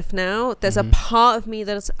spliff now, there's a part of me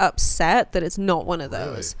that's upset that it's not one of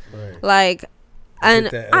those. Right. Like, and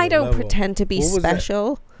I don't level. pretend to be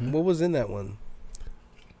special. What was in that one?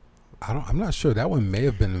 I'm not sure. That one may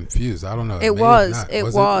have been infused. I don't know. It was.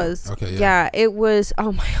 It was. Okay. Yeah. It was.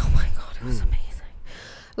 Oh my god. It was amazing.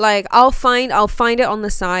 Like, I'll find it on the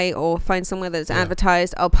site or find somewhere that's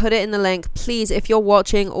advertised. I'll put it in the link. Please, if you're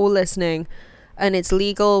watching or listening and it's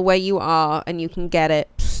legal where you are and you can get it,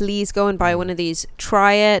 please go and buy one of these.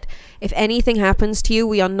 Try it. If anything happens to you,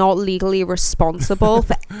 we are not legally responsible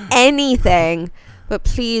for anything. But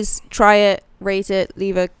please try it, rate it,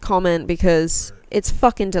 leave a comment, because it's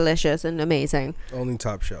fucking delicious and amazing. Only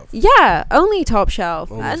top shelf. Yeah, only top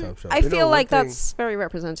shelf. Only and top shelf. I feel like that's very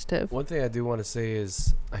representative. One thing I do want to say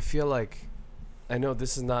is I feel like, I know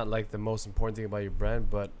this is not like the most important thing about your brand,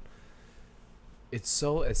 but it's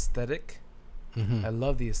so aesthetic. I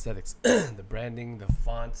love the aesthetics. The branding, the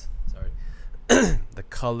font, the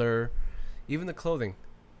color, even the clothing.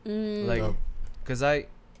 Like, because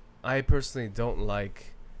I personally don't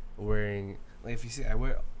like wearing, like, if you see, I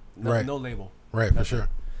wear no label. Right, for sure.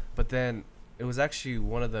 But then it was actually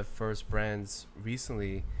one of the first brands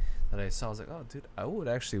recently that I saw. I was like, oh, dude, I would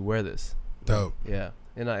actually wear this. Dope. Yeah.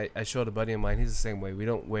 And I showed a buddy of mine. He's the same way. We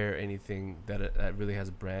don't wear anything that really has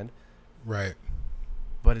a brand. Right.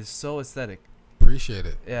 But it's so aesthetic. Appreciate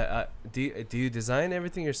it. Yeah. Do you design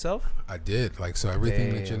everything yourself? I did. Like, so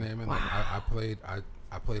everything that you're Damn. naming, like, I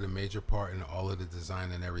played a major part in all of the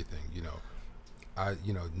design and everything.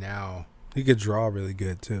 Now. He could draw really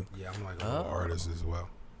good too. Yeah, I'm like a little artist as well.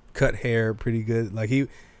 Cut hair pretty good. Like,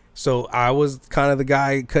 so I was kind of the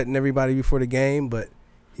guy cutting everybody before the game, but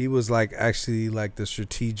he was like actually like the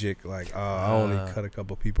strategic, like, I only cut a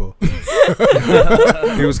couple people.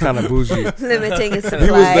 He was kind of bougie. Limiting his supply.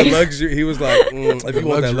 He was the luxury. He was like, if you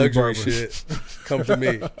want that luxury shit, come to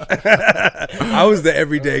me. I was the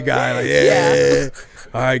everyday guy. Like, yeah.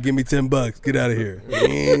 All right, give me $10. Get out of here.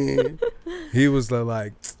 He was the,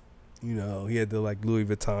 like, he had the, like, Louis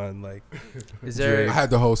Vuitton, like. Is there? I had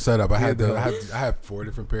the whole setup. I had 4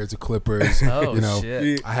 different pairs of clippers. Oh,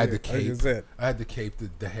 shit. I had the cape. I had the cape,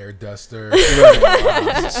 the hair duster.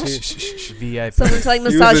 VIP. Someone to, like,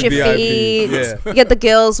 massage your feet. Yeah. You get the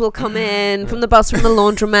girls will come in from the bus from the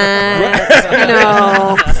laundromat.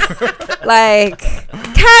 Like,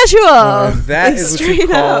 casual. That like, is what you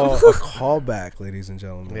call a callback, ladies and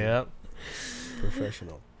gentlemen. Yeah.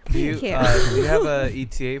 Professional. Do you have a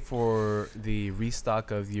ETA for the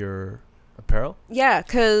restock of your apparel? Yeah,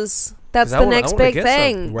 because that's the next big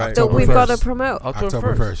thing right. that we've got to promote.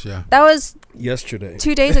 October 1st, yeah. That was yesterday.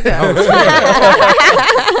 2 days ago.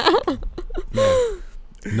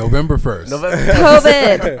 November 1st.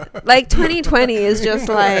 COVID. Like, 2020 is just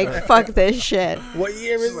like, fuck this shit. What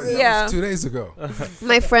year is it? Yeah. 2 days ago.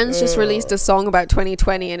 My friends just released a song about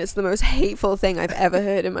 2020, and it's the most hateful thing I've ever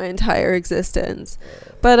heard in my entire existence.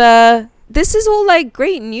 But this is all, like,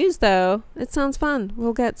 great news, though. It sounds fun.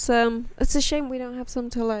 We'll get some. It's a shame we don't have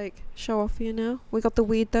some to, like, show off, We got the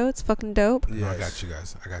weed, though. It's fucking dope. Yeah, I got you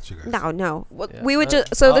guys. No. Yeah. We were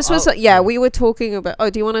just. So this was. We were talking about.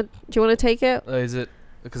 Oh, do you want to take it? Is it?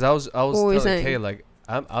 Because I was telling Kay, like,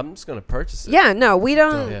 I'm just gonna purchase it. Yeah, no, we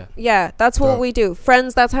don't. Yeah, that's what we do.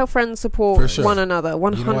 Friends, that's how friends support one another.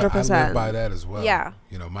 100%. You know what? I live by that as well. Yeah.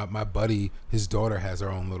 My buddy, his daughter has her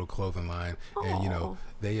own little clothing line, and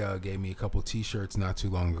they gave me a couple T-shirts not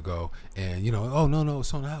too long ago, and oh no,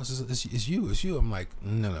 it's on the house. It's you. I'm like,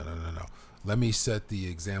 no. Let me set the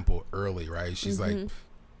example early, right? She's like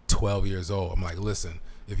 12 years old. I'm like, listen.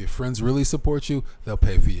 If your friends really support you, they'll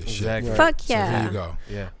pay for your shit. Fuck yeah. So here you go.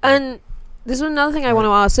 Yeah. And there's another thing I want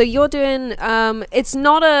to ask. So you're doing, it's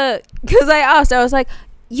not because I was like,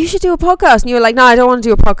 you should do a podcast. And you were like, no, I don't want to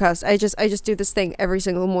do a podcast. I just do this thing every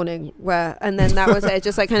single morning and then that was it. It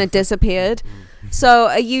just like kind of disappeared. So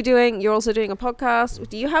you're also doing a podcast.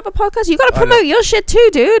 Do you have a podcast? You got to promote your shit too,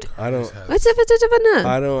 dude. I don't.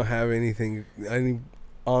 I don't have anything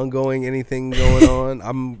anything going on.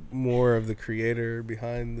 I'm more of the creator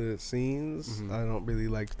behind the scenes. I don't really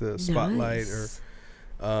like the spotlight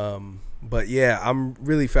but yeah, I'm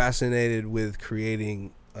really fascinated with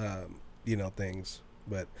creating things.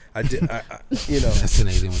 But I did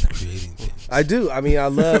fascinating with creating things. I do. I mean,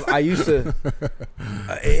 I used to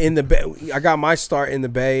in the Bay. I got my start in the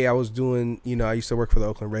Bay. I was doing, I used to work for the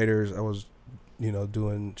Oakland Raiders. I was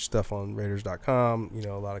doing stuff on Raiders.com, a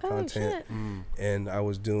lot of content. And I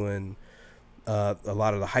was doing A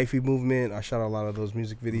lot of the hyphy movement. I shot a lot of those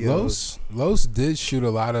music videos. Los did shoot a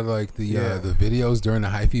lot of like the videos during the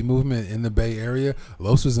hyphy movement in the Bay Area.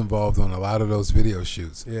 Los was involved on a lot of those video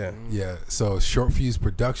shoots. Yeah. So Short Fuse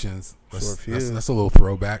Productions. That's a little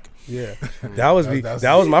throwback. Yeah, that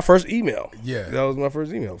was my first email. Yeah, that was my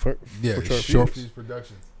first email. For Short Fuse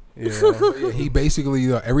Productions. Yeah, he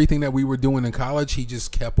basically everything that we were doing in college, he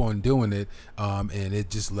just kept on doing it, and it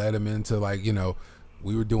just led him into like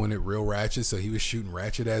we were doing it real ratchet, so he was shooting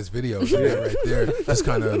ratchet ass videos. Right there, just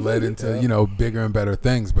kind of led into bigger and better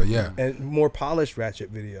things. But and more polished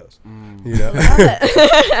ratchet videos.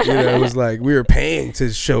 It was like we were paying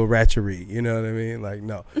to show ratchery. You know what I mean? Like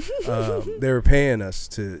no, they were paying us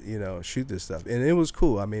to shoot this stuff, and it was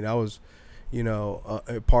cool. I mean, I was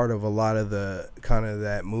a part of a lot of the kind of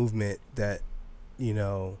that movement that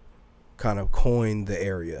kind of coined the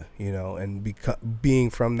area, and being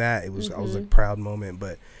from that, it was I was a proud moment.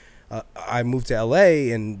 But I moved to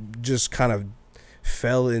LA and just kind of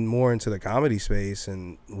fell in more into the comedy space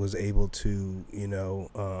and was able to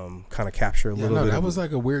kind of capture a little bit. That was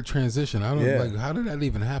like a weird transition. I don't like, how did that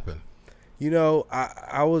even happen?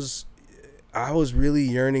 I was really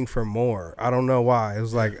yearning for more. I don't know why. It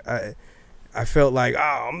was like I felt like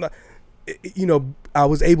I'm not, I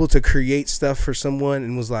was able to create stuff for someone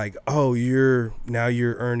and was like, oh, you're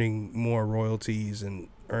earning more royalties and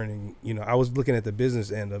earning, I was looking at the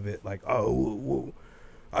business end of it like, oh, whoa,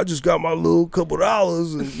 I just got my little couple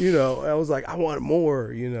dollars and, I was like, I want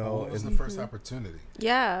more, What was the first opportunity?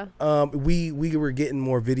 Yeah. We were getting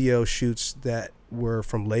more video shoots that were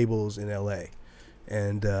from labels in LA.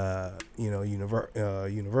 And,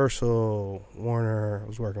 Universal, Warner. I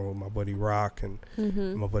was working with my buddy Rock and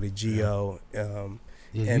my buddy Gio.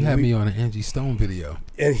 You had me on an Angie Stone video.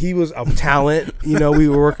 And he was a talent. We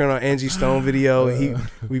were working on Angie Stone video.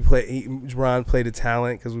 And Ron played a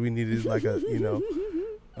talent because we needed like a,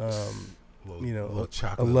 little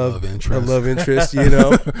chocolate love interest. A love interest,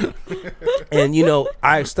 And,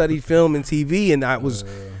 I studied film and TV, and I was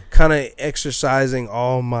kind of exercising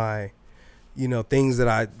all my things that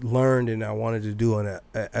I learned and I wanted to do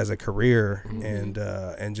as a career,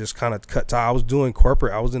 and just kind of cut tie. I was doing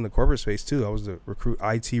corporate. I was in the corporate space too. I was the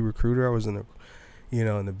IT recruiter. I was in the,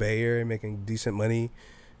 in the Bay Area making decent money.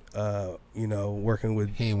 Working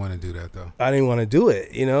with. He didn't want to do that though. I didn't want to do it.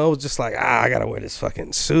 It was just like I gotta wear this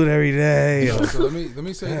fucking suit every day. So let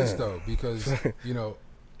me say this though, because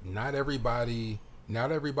not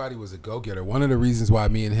everybody was a go-getter. One of the reasons why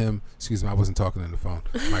me and him, excuse me, I wasn't talking in the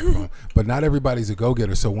microphone, but not everybody's a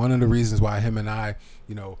go-getter. So one of the reasons why him and I,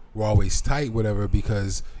 were always tight, whatever,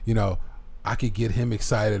 because, I could get him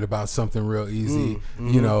excited about something real easy,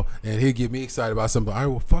 and he'd get me excited about something. All right,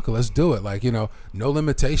 well, fuck it, let's do it. Like, no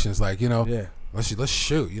limitations. Like, let's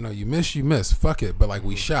shoot. You miss. Fuck it. But like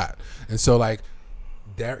we shot. And so like,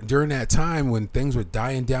 during that time when things were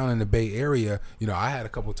dying down in the Bay Area, I had a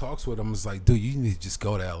couple talks with him. I was like, dude, you need to just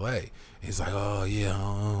go to LA. He's like, oh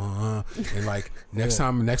yeah, and like next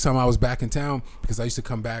time I was back in town, because I used to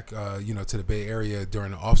come back, to the Bay Area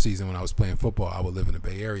during the off season when I was playing football. I would live in the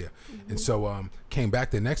Bay Area, and so came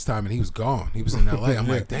back the next time and he was gone. He was in LA. I'm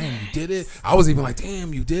like, damn, you did it. I was even like,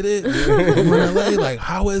 damn, you did it. You're in LA. Like,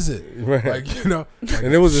 how is it? Right. Like, like,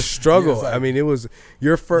 and it was a struggle. Like, I mean, it was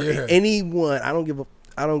your first. Anyone. I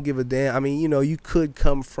don't give a damn. I mean, you could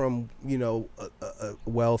come from, a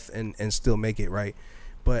wealth and still make it, right?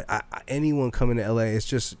 But anyone coming to LA, it's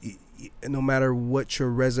just, no matter what your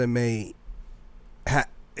resume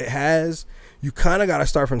has, you kind of got to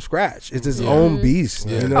start from scratch. It's its own beast.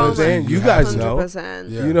 You know what I'm saying? You guys know.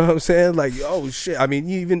 You know what I'm saying? Like, oh shit. I mean,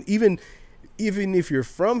 even if you're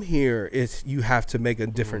from here, you have to make a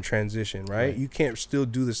different transition, right? You can't still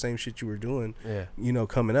do the same shit you were doing,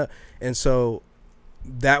 coming up. And so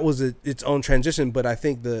that was its own transition. But I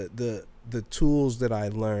think the tools that I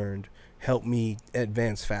learned helped me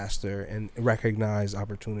advance faster and recognize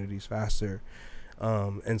opportunities faster.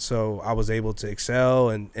 And so I was able to excel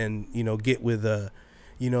and get with a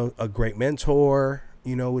great mentor,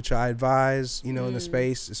 which I advise, in the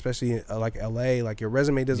space, especially like LA. Like, your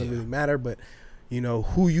resume doesn't really matter, but who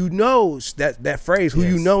that phrase,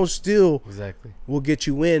 who still will get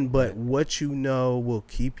you in, but what will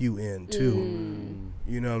keep you in too.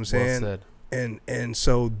 You know what I'm saying? Well said. And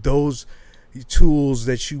so those tools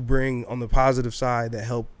that you bring on the positive side that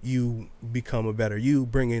help you become a better you,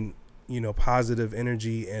 bringing positive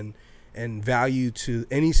energy and value to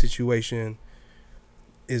any situation,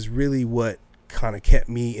 is really what kind of kept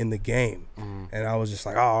me in the game. And I was just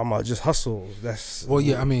like, oh, I'm gonna just hustle. That's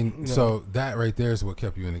I mean, so that right there is what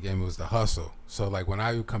kept you in the game. It was the hustle. So like when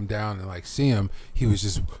I would come down and like see him, he was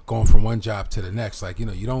just going from one job to the next. Like, you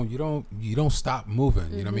know, you don't stop moving.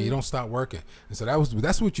 You know what I mean? You don't stop working. And so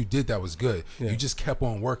that's what you did. That was good. You just kept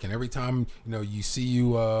on working. Every time, you know, you see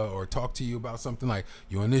you or talk to you about something, like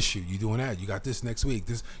you on this shoot, you doing that, you got this next week.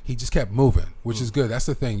 He just kept moving, which is good. That's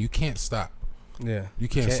the thing. You can't stop. Yeah, you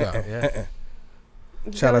can't stop.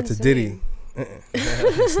 Shout out to Diddy.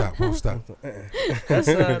 Won't stop.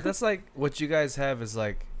 That's like what you guys have is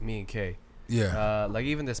like me and Kay. Yeah. Like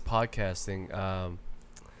even this podcasting,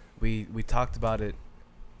 we talked about it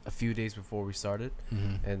a few days before we started,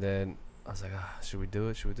 and then I was like, should we do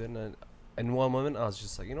it? Should we do it? And in one moment, I was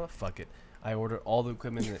just like, you know what? Fuck it. I ordered all the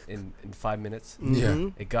equipment in 5 minutes. Yeah.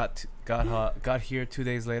 It got here 2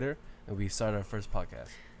 days later, and we started our first podcast.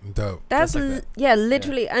 Dope. That's like that.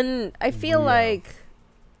 literally. And I feel like,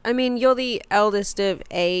 I mean, you're the eldest of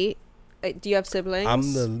 8. Do you have siblings?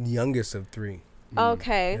 I'm the youngest of 3.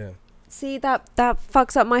 Okay. Yeah. See, that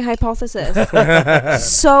fucks up my hypothesis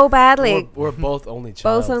so badly. We're both only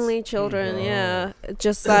children. Both only children, yeah.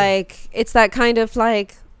 Just like, it's that kind of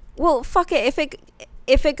like, well, fuck it.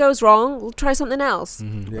 If it goes wrong, we'll try something else.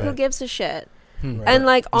 Who gives a shit? Right. And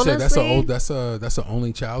like, honestly, that's an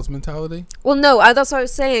only child's mentality. Well, no, that's what I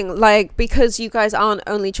was saying. Like, because you guys aren't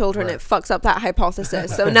only children, it fucks up that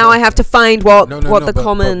hypothesis. So now I have to find what the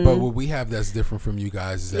common. But what we have that's different from you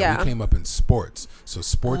guys is that we came up in sports. So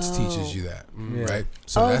sports teaches you that, right?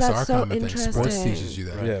 So that's our so common thing. Sports teaches you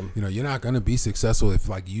that. Right. Yeah. You know, you're not gonna be successful if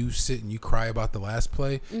like you sit and you cry about the last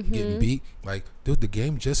play getting beat. Like, dude, the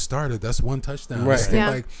game just started. That's 1 touchdown. Right. It's still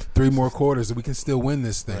like 3 more quarters, and we can still win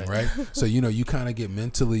this thing, right? So you know, you kind of get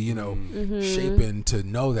mentally, you know, shaping to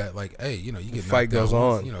know that, like, hey, you know, you get the fight goes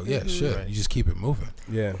on. You know, shit. Right. You just keep it moving.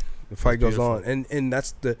 Yeah, the fight goes on, and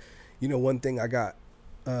that's the, you know, one thing I got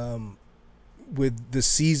with the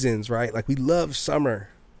seasons, right? Like we love summer,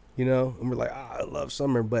 you know, and we're like, I love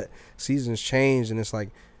summer, but seasons change, and it's like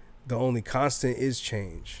the only constant is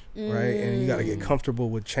change, right? And you got to get comfortable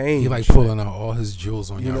with change. He like pulling out all his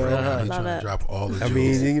jewels on you right now. He's trying to drop all the jewels. I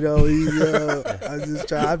mean, you know, I just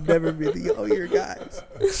try. I've never been the out here, guys.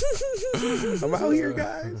 I'm out here,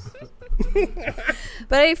 guys.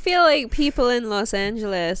 But I feel like people in Los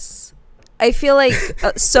Angeles, I feel like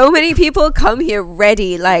so many people come here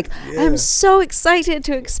ready. Like, I'm so excited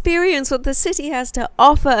to experience what the city has to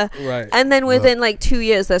offer. Right. And then within like 2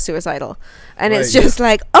 years, they're suicidal. And it's just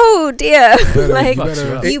like, oh dear. Like,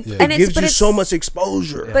 it gives you so much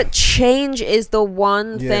exposure. But change is the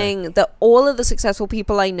one thing that all of the successful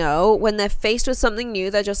people I know, when they're faced with something new,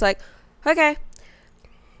 they're just like, okay.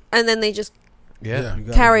 And then they just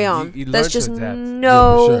carry on. There's just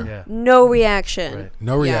no reaction. Right.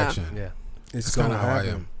 No reaction. Yeah. It's kind of how I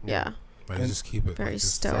am. Yeah. Like, just keep it very like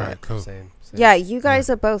stoic. Cool. Same. Yeah, you guys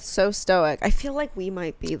are both so stoic. I feel like we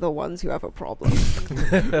might be the ones who have a problem.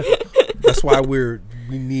 That's why we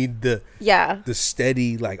need the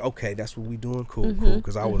steady, like, okay, that's what we doing, cool.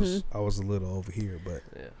 Because I was a little over here, but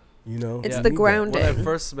you know, it's the grounding. When I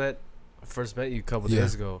first met you a couple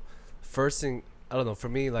days ago, first thing, I don't know, for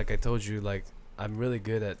me, like I told you, like I'm really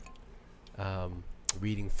good at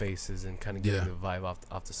reading faces and kind of getting the vibe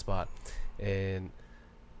off the spot, and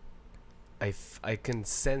I can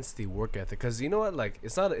sense the work ethic, because you know what, like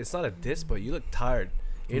it's not a diss, but you look tired.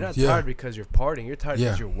 You're not tired because you're partying. You're tired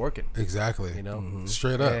because you're working. Exactly. You know,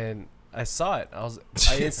 straight up. And I saw it.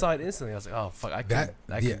 I saw it instantly. I was like, oh fuck, I can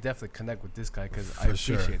definitely connect with this guy because I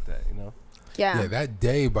appreciate that. You know. Yeah. That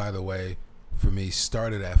day, by the way, for me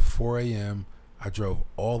started at 4 a.m. I drove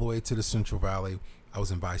all the way to the Central Valley. I was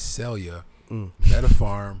in Visalia, met a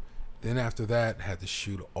farm. Then after that, had to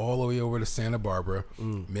shoot all the way over to Santa Barbara,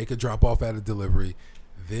 make a drop off at a delivery,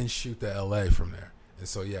 then shoot to LA from there. And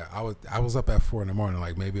so I was up at 4 in the morning,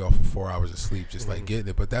 like maybe off of 4 hours of sleep, just like getting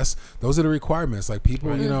it. But those are the requirements. Like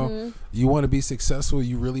people, you know, you want to be successful.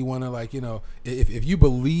 You really want to, like, you know, if you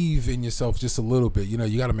believe in yourself just a little bit, you know,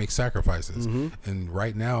 you got to make sacrifices. And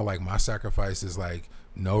right now, like my sacrifice is like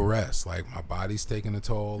no rest. Like my body's taking a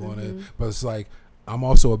toll on it. But it's like I'm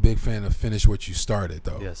also a big fan of finish what you started,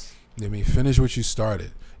 though. Yes. I mean, finish what you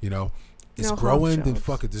started. You know, it's growing. Then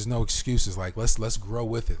fuck it. There's no excuses. Like let's grow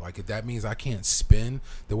with it. Like if that means I can't spin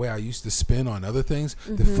the way I used to spin on other things,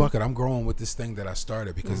 then fuck it. I'm growing with this thing that I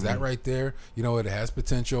started, because that right there, you know, it has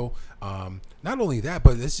potential. Not only that,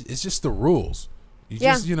 but it's just the rules. You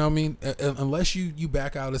just, you know what I mean? Unless you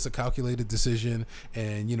back out, it's a calculated decision,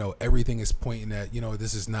 and, you know, everything is pointing at, you know,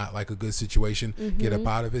 this is not like a good situation. Get up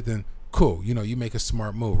out of it, then cool. You know, you make a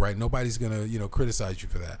smart move, right? Nobody's going to, you know, criticize you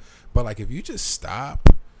for that. But, like, if you just stop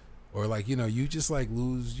or like, you know, you just like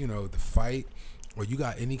lose, you know, the fight, or you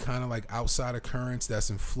got any kind of like outside occurrence that's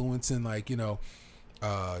influencing like, you know,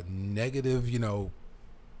 negative, you know,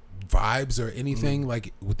 vibes or anything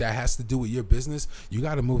like that has to do with your business, you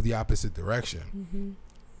got to move the opposite direction.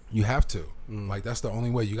 You have to. Like, that's the only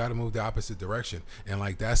way. You got to move the opposite direction. And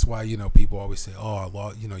like, that's why, you know, people always say,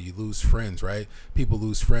 oh, you know, you lose friends, right? People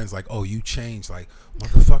lose friends. Like, oh, you changed. Like,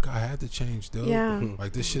 motherfucker, I had to change, dude. Yeah.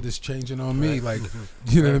 Like, this shit is changing on me. Like,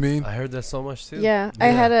 you know what I mean? I heard that so much too. Yeah. I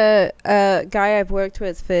had a guy I've worked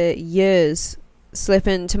with for years slip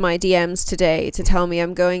into my DMs today to tell me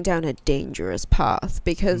I'm going down a dangerous path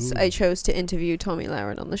because I chose to interview Tommy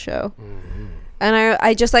Laren on the show. And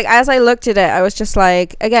I just like, as I looked at it, I was just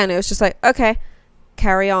like, again, it was just like, okay,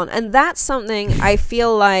 carry on. And that's something I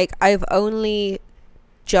feel like I've only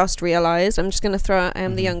just realized. I'm just going to throw out, I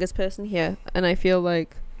am the youngest person here, and I feel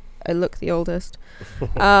like I look the oldest.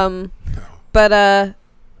 But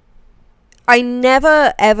I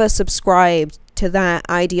never ever subscribed to that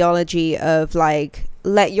ideology of like,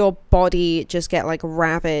 let your body just get like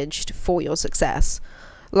ravaged for your success.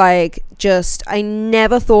 Like, just, I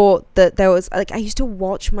never thought that there was, like, I used to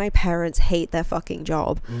watch my parents hate their fucking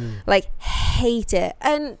job. Like, hate it.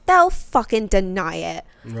 And they'll fucking deny it.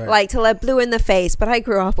 Right. Like, till they're blue in the face. But I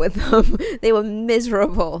grew up with them. They were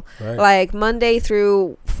miserable. Right. Like, Monday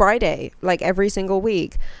through Friday. Like, every single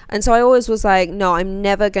week. And so I always was like, no, I'm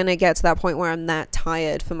never going to get to that point where I'm that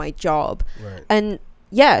tired for my job. Right. And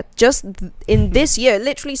yeah, just in this year,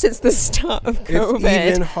 literally since the start of COVID.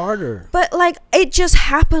 It's even harder. But like, it just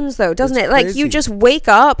happens though, doesn't it? Like, you just wake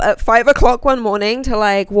up at 5 o'clock one morning to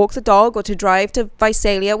like walk the dog or to drive to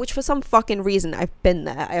Visalia, which for some fucking reason, I've been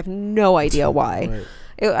there. I have no idea why.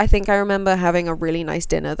 Right. I think I remember having a really nice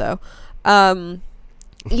dinner though.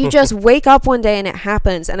 You just wake up one day and it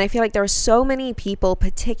happens. And I feel like there are so many people,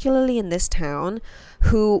 particularly in this town,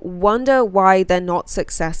 who wonder why they're not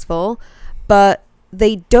successful, but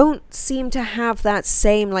they don't seem to have that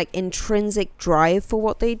same like intrinsic drive for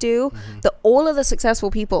what they do that all of the successful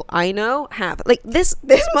people I know have. Like this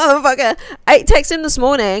motherfucker, I texted him this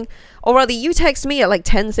morning, or rather you text me at like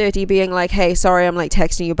 10:30 being like, hey, sorry, I'm like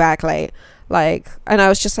texting you back late. Like, and I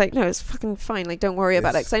was just like, no, it's fucking fine. Like, don't worry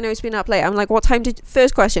about it. Cause I know he's been up late. I'm like,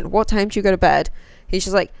 first question, what time do you go to bed? He's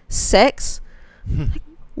just like, 6. Like,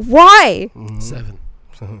 why? 7.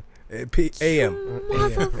 AM.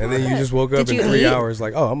 And then you just woke up in 3 hours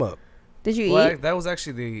like, oh, I'm up. Did you eat? That was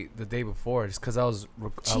actually the day before, just because I was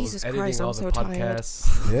editing Christ, all the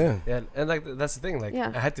podcasts. And like that's the thing, like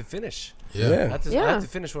I had to finish. I had to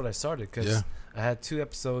finish what I started because I had 2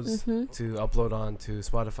 episodes to upload on to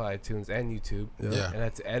Spotify, iTunes, and YouTube. And I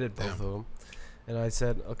had to edit both of them. And I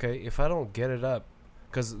said, okay, if I don't get it up,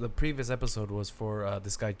 because the previous episode was for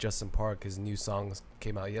this guy Justin Park. His new songs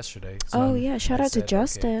came out yesterday. So shout out to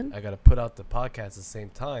Justin. Okay, I got to put out the podcast at the same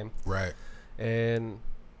time. Right. And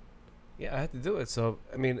yeah, I had to do it. So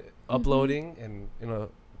I mean, uploading and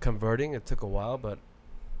converting, it took a while, but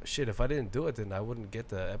shit, if I didn't do it, then I wouldn't get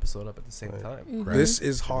the episode up at the same time. Right. This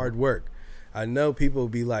is hard work. I know people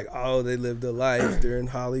be like, oh, they live the life. They're in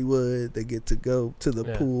Hollywood. They get to go to the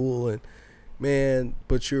pool and. Man,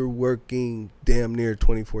 but you're working damn near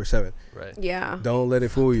 24/7. Right. Yeah. Don't let it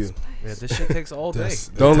fool you. Yeah, this shit takes all day.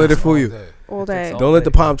 Don't let it fool you. All day. Don't let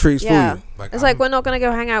the palm trees fool you. Like, it's like, we're not going to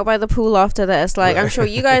go hang out by the pool after this. Like, I'm sure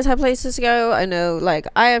you guys have places to go. I know, like,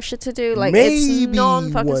 I have shit to do. Like, maybe it's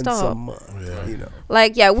non-fucking stop. A month, you know.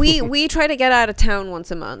 Like, yeah, we try to get out of town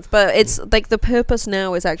once a month. But it's, like, the purpose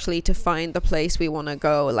now is actually to find the place we want to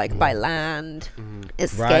go. Like, by land,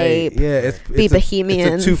 escape, be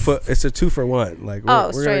bohemians. It's a 2-for-1. Like,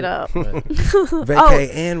 we're straight up. Vacay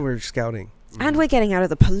and we're scouting. And we're getting out of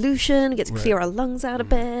the pollution, get to clear our lungs out a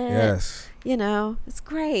bit. Yes. You know, it's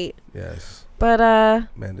great. Yes. But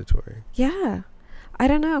mandatory. Yeah. I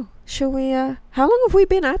don't know. Should we how long have we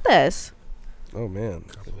been at this? Oh man.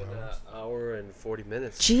 It's been an hour and 40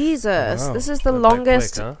 minutes. Jesus. Wow. This is the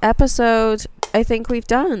longest episode I think we've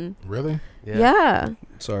done. Really? Yeah.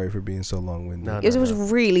 Sorry for being so long-winded. No, it was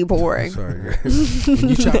really boring. Sorry, guys. When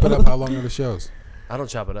you chop it up, how long are the shows? I don't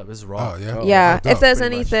chop it up. It's raw. Oh, yeah? Oh, yeah. If there's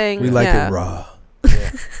anything. We like it raw.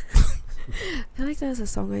 Yeah. I feel like there's a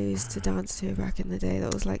song I used to dance to back in the day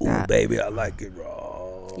that was like that. Baby, I like it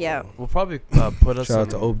raw. Yeah. We'll probably put us Shout out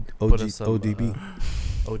to ODB.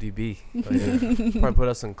 ODB. Probably put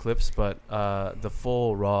us some clips, but the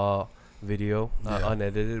full raw video,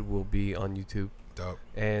 unedited, will be on YouTube. Dope.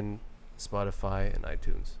 And Spotify and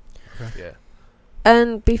iTunes. Okay. Yeah.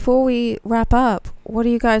 And before we wrap up, what do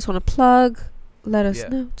you guys want to plug? Let us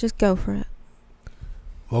know. Just go for it.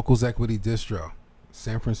 Locals Equity Distro,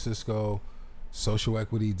 San Francisco social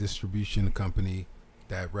equity distribution company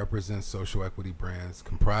that represents social equity brands,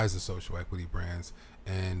 comprise of social equity brands,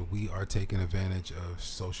 and we are taking advantage of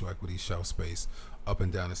social equity shelf space up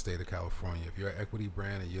and down the state of California. If you're an equity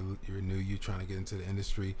brand and you're new, you're trying to get into the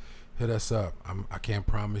industry, hit us up. I can't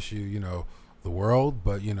promise you, the world,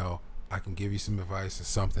 but I can give you some advice or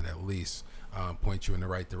something at least, point you in the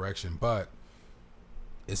right direction. But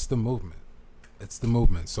it's the movement. It's the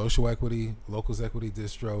movement. Social equity, Locals Equity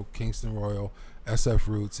Distro, Kingston Royal, SF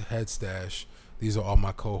Roots, Head Stash. These are all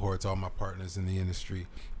my cohorts, all my partners in the industry.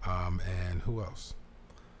 And who else?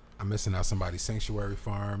 I'm missing out somebody. Sanctuary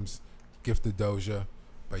Farms, Gifted Doja.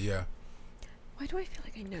 But yeah. Why do I feel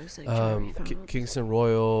like I know Sanctuary Farms? Kingston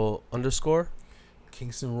Royal _.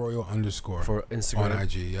 Kingston Royal _ for Instagram. On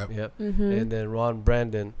IG, yep. And then Ron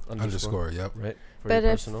Brandon _. Yep. Right. For but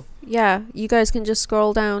your personal. Yeah, you guys can just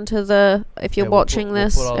scroll down to the, if you're watching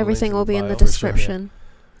this, we'll everything will be in the bio. description.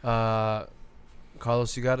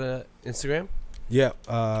 Carlos, you got an Instagram? Yeah,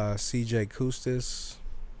 CJ Koustas,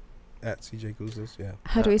 at CJ Koustas, yeah.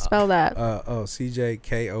 How do we spell that? CJ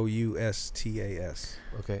Koustas.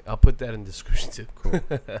 Okay, I'll put that in the description too. Cool.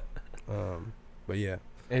 But yeah.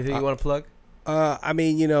 Anything you want to plug? I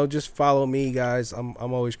mean, just follow me, guys. I'm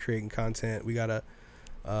always creating content. We got a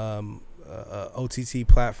OTT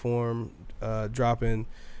platform dropping.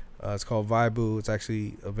 It's called Vibu. It's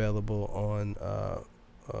actually available on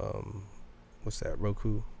what's that,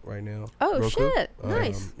 Roku right now. Oh, Roku? shit.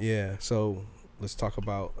 Nice. Yeah, so let's talk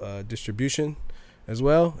about distribution as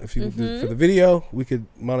well. If you for the video, we could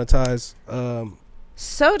monetize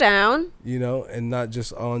So down. and not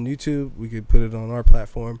just on YouTube. We could put it on our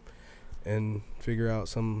platform and figure out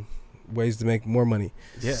some ways to make more money.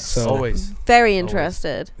 Yeah, so always. Very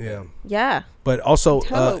interested. Yeah. Yeah. But also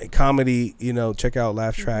Dope. comedy, check out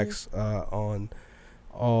Laugh Tracks on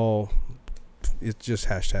all. It's just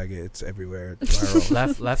hashtag it. It's everywhere. It's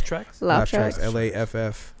viral. Laugh Tracks? Laugh Tracks.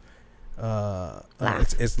 LAFF.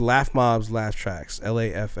 Laugh. It's Laugh Mobs Laugh Tracks.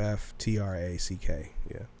 LAFFTRACK.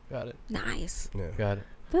 Yeah. Got it. Nice. Yeah. Got it.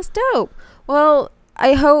 That's dope. Well,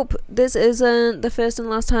 I hope this isn't the first and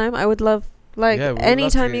last time. I would love, Yeah, we would love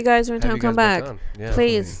anytime to you guys are in have town, you come guys back. on. Yeah.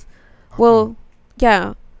 Please. I'll Well,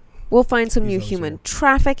 yeah. We'll find some He's new always human here.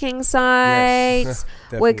 trafficking sites.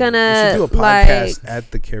 Definitely. We're gonna, we should do a podcast like-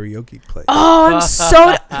 at the karaoke place. Oh, I'm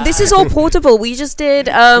so. This is all portable. We just did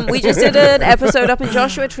an episode up in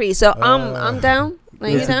Joshua Tree, so I'm down.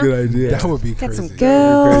 Like, That's a good idea. That would be Get crazy. some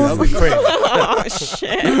girls. That would be crazy. Oh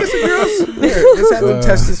shit. Get some girls. Here, let's have them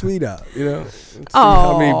test this weed out.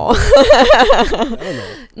 Oh. I don't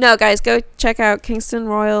know. No, guys, go check out Kingston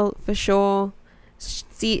Royal for sure.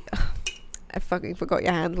 See, I fucking forgot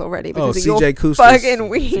your handle already because of CJ your Koustas. fucking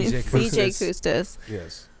weed. CJ CJ Koustas. Koustas.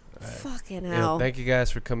 Yes. Fucking Yeah, hell. thank you guys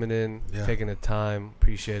for coming in, Yeah. taking the time.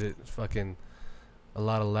 Appreciate it. Fucking a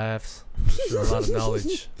lot of laughs, a lot of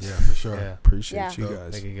knowledge. Yeah, for sure. Yeah. Appreciate Yeah. you Dope.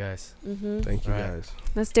 guys. Thank you guys. Mm-hmm. Thank you All right. guys.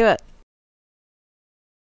 Let's do it.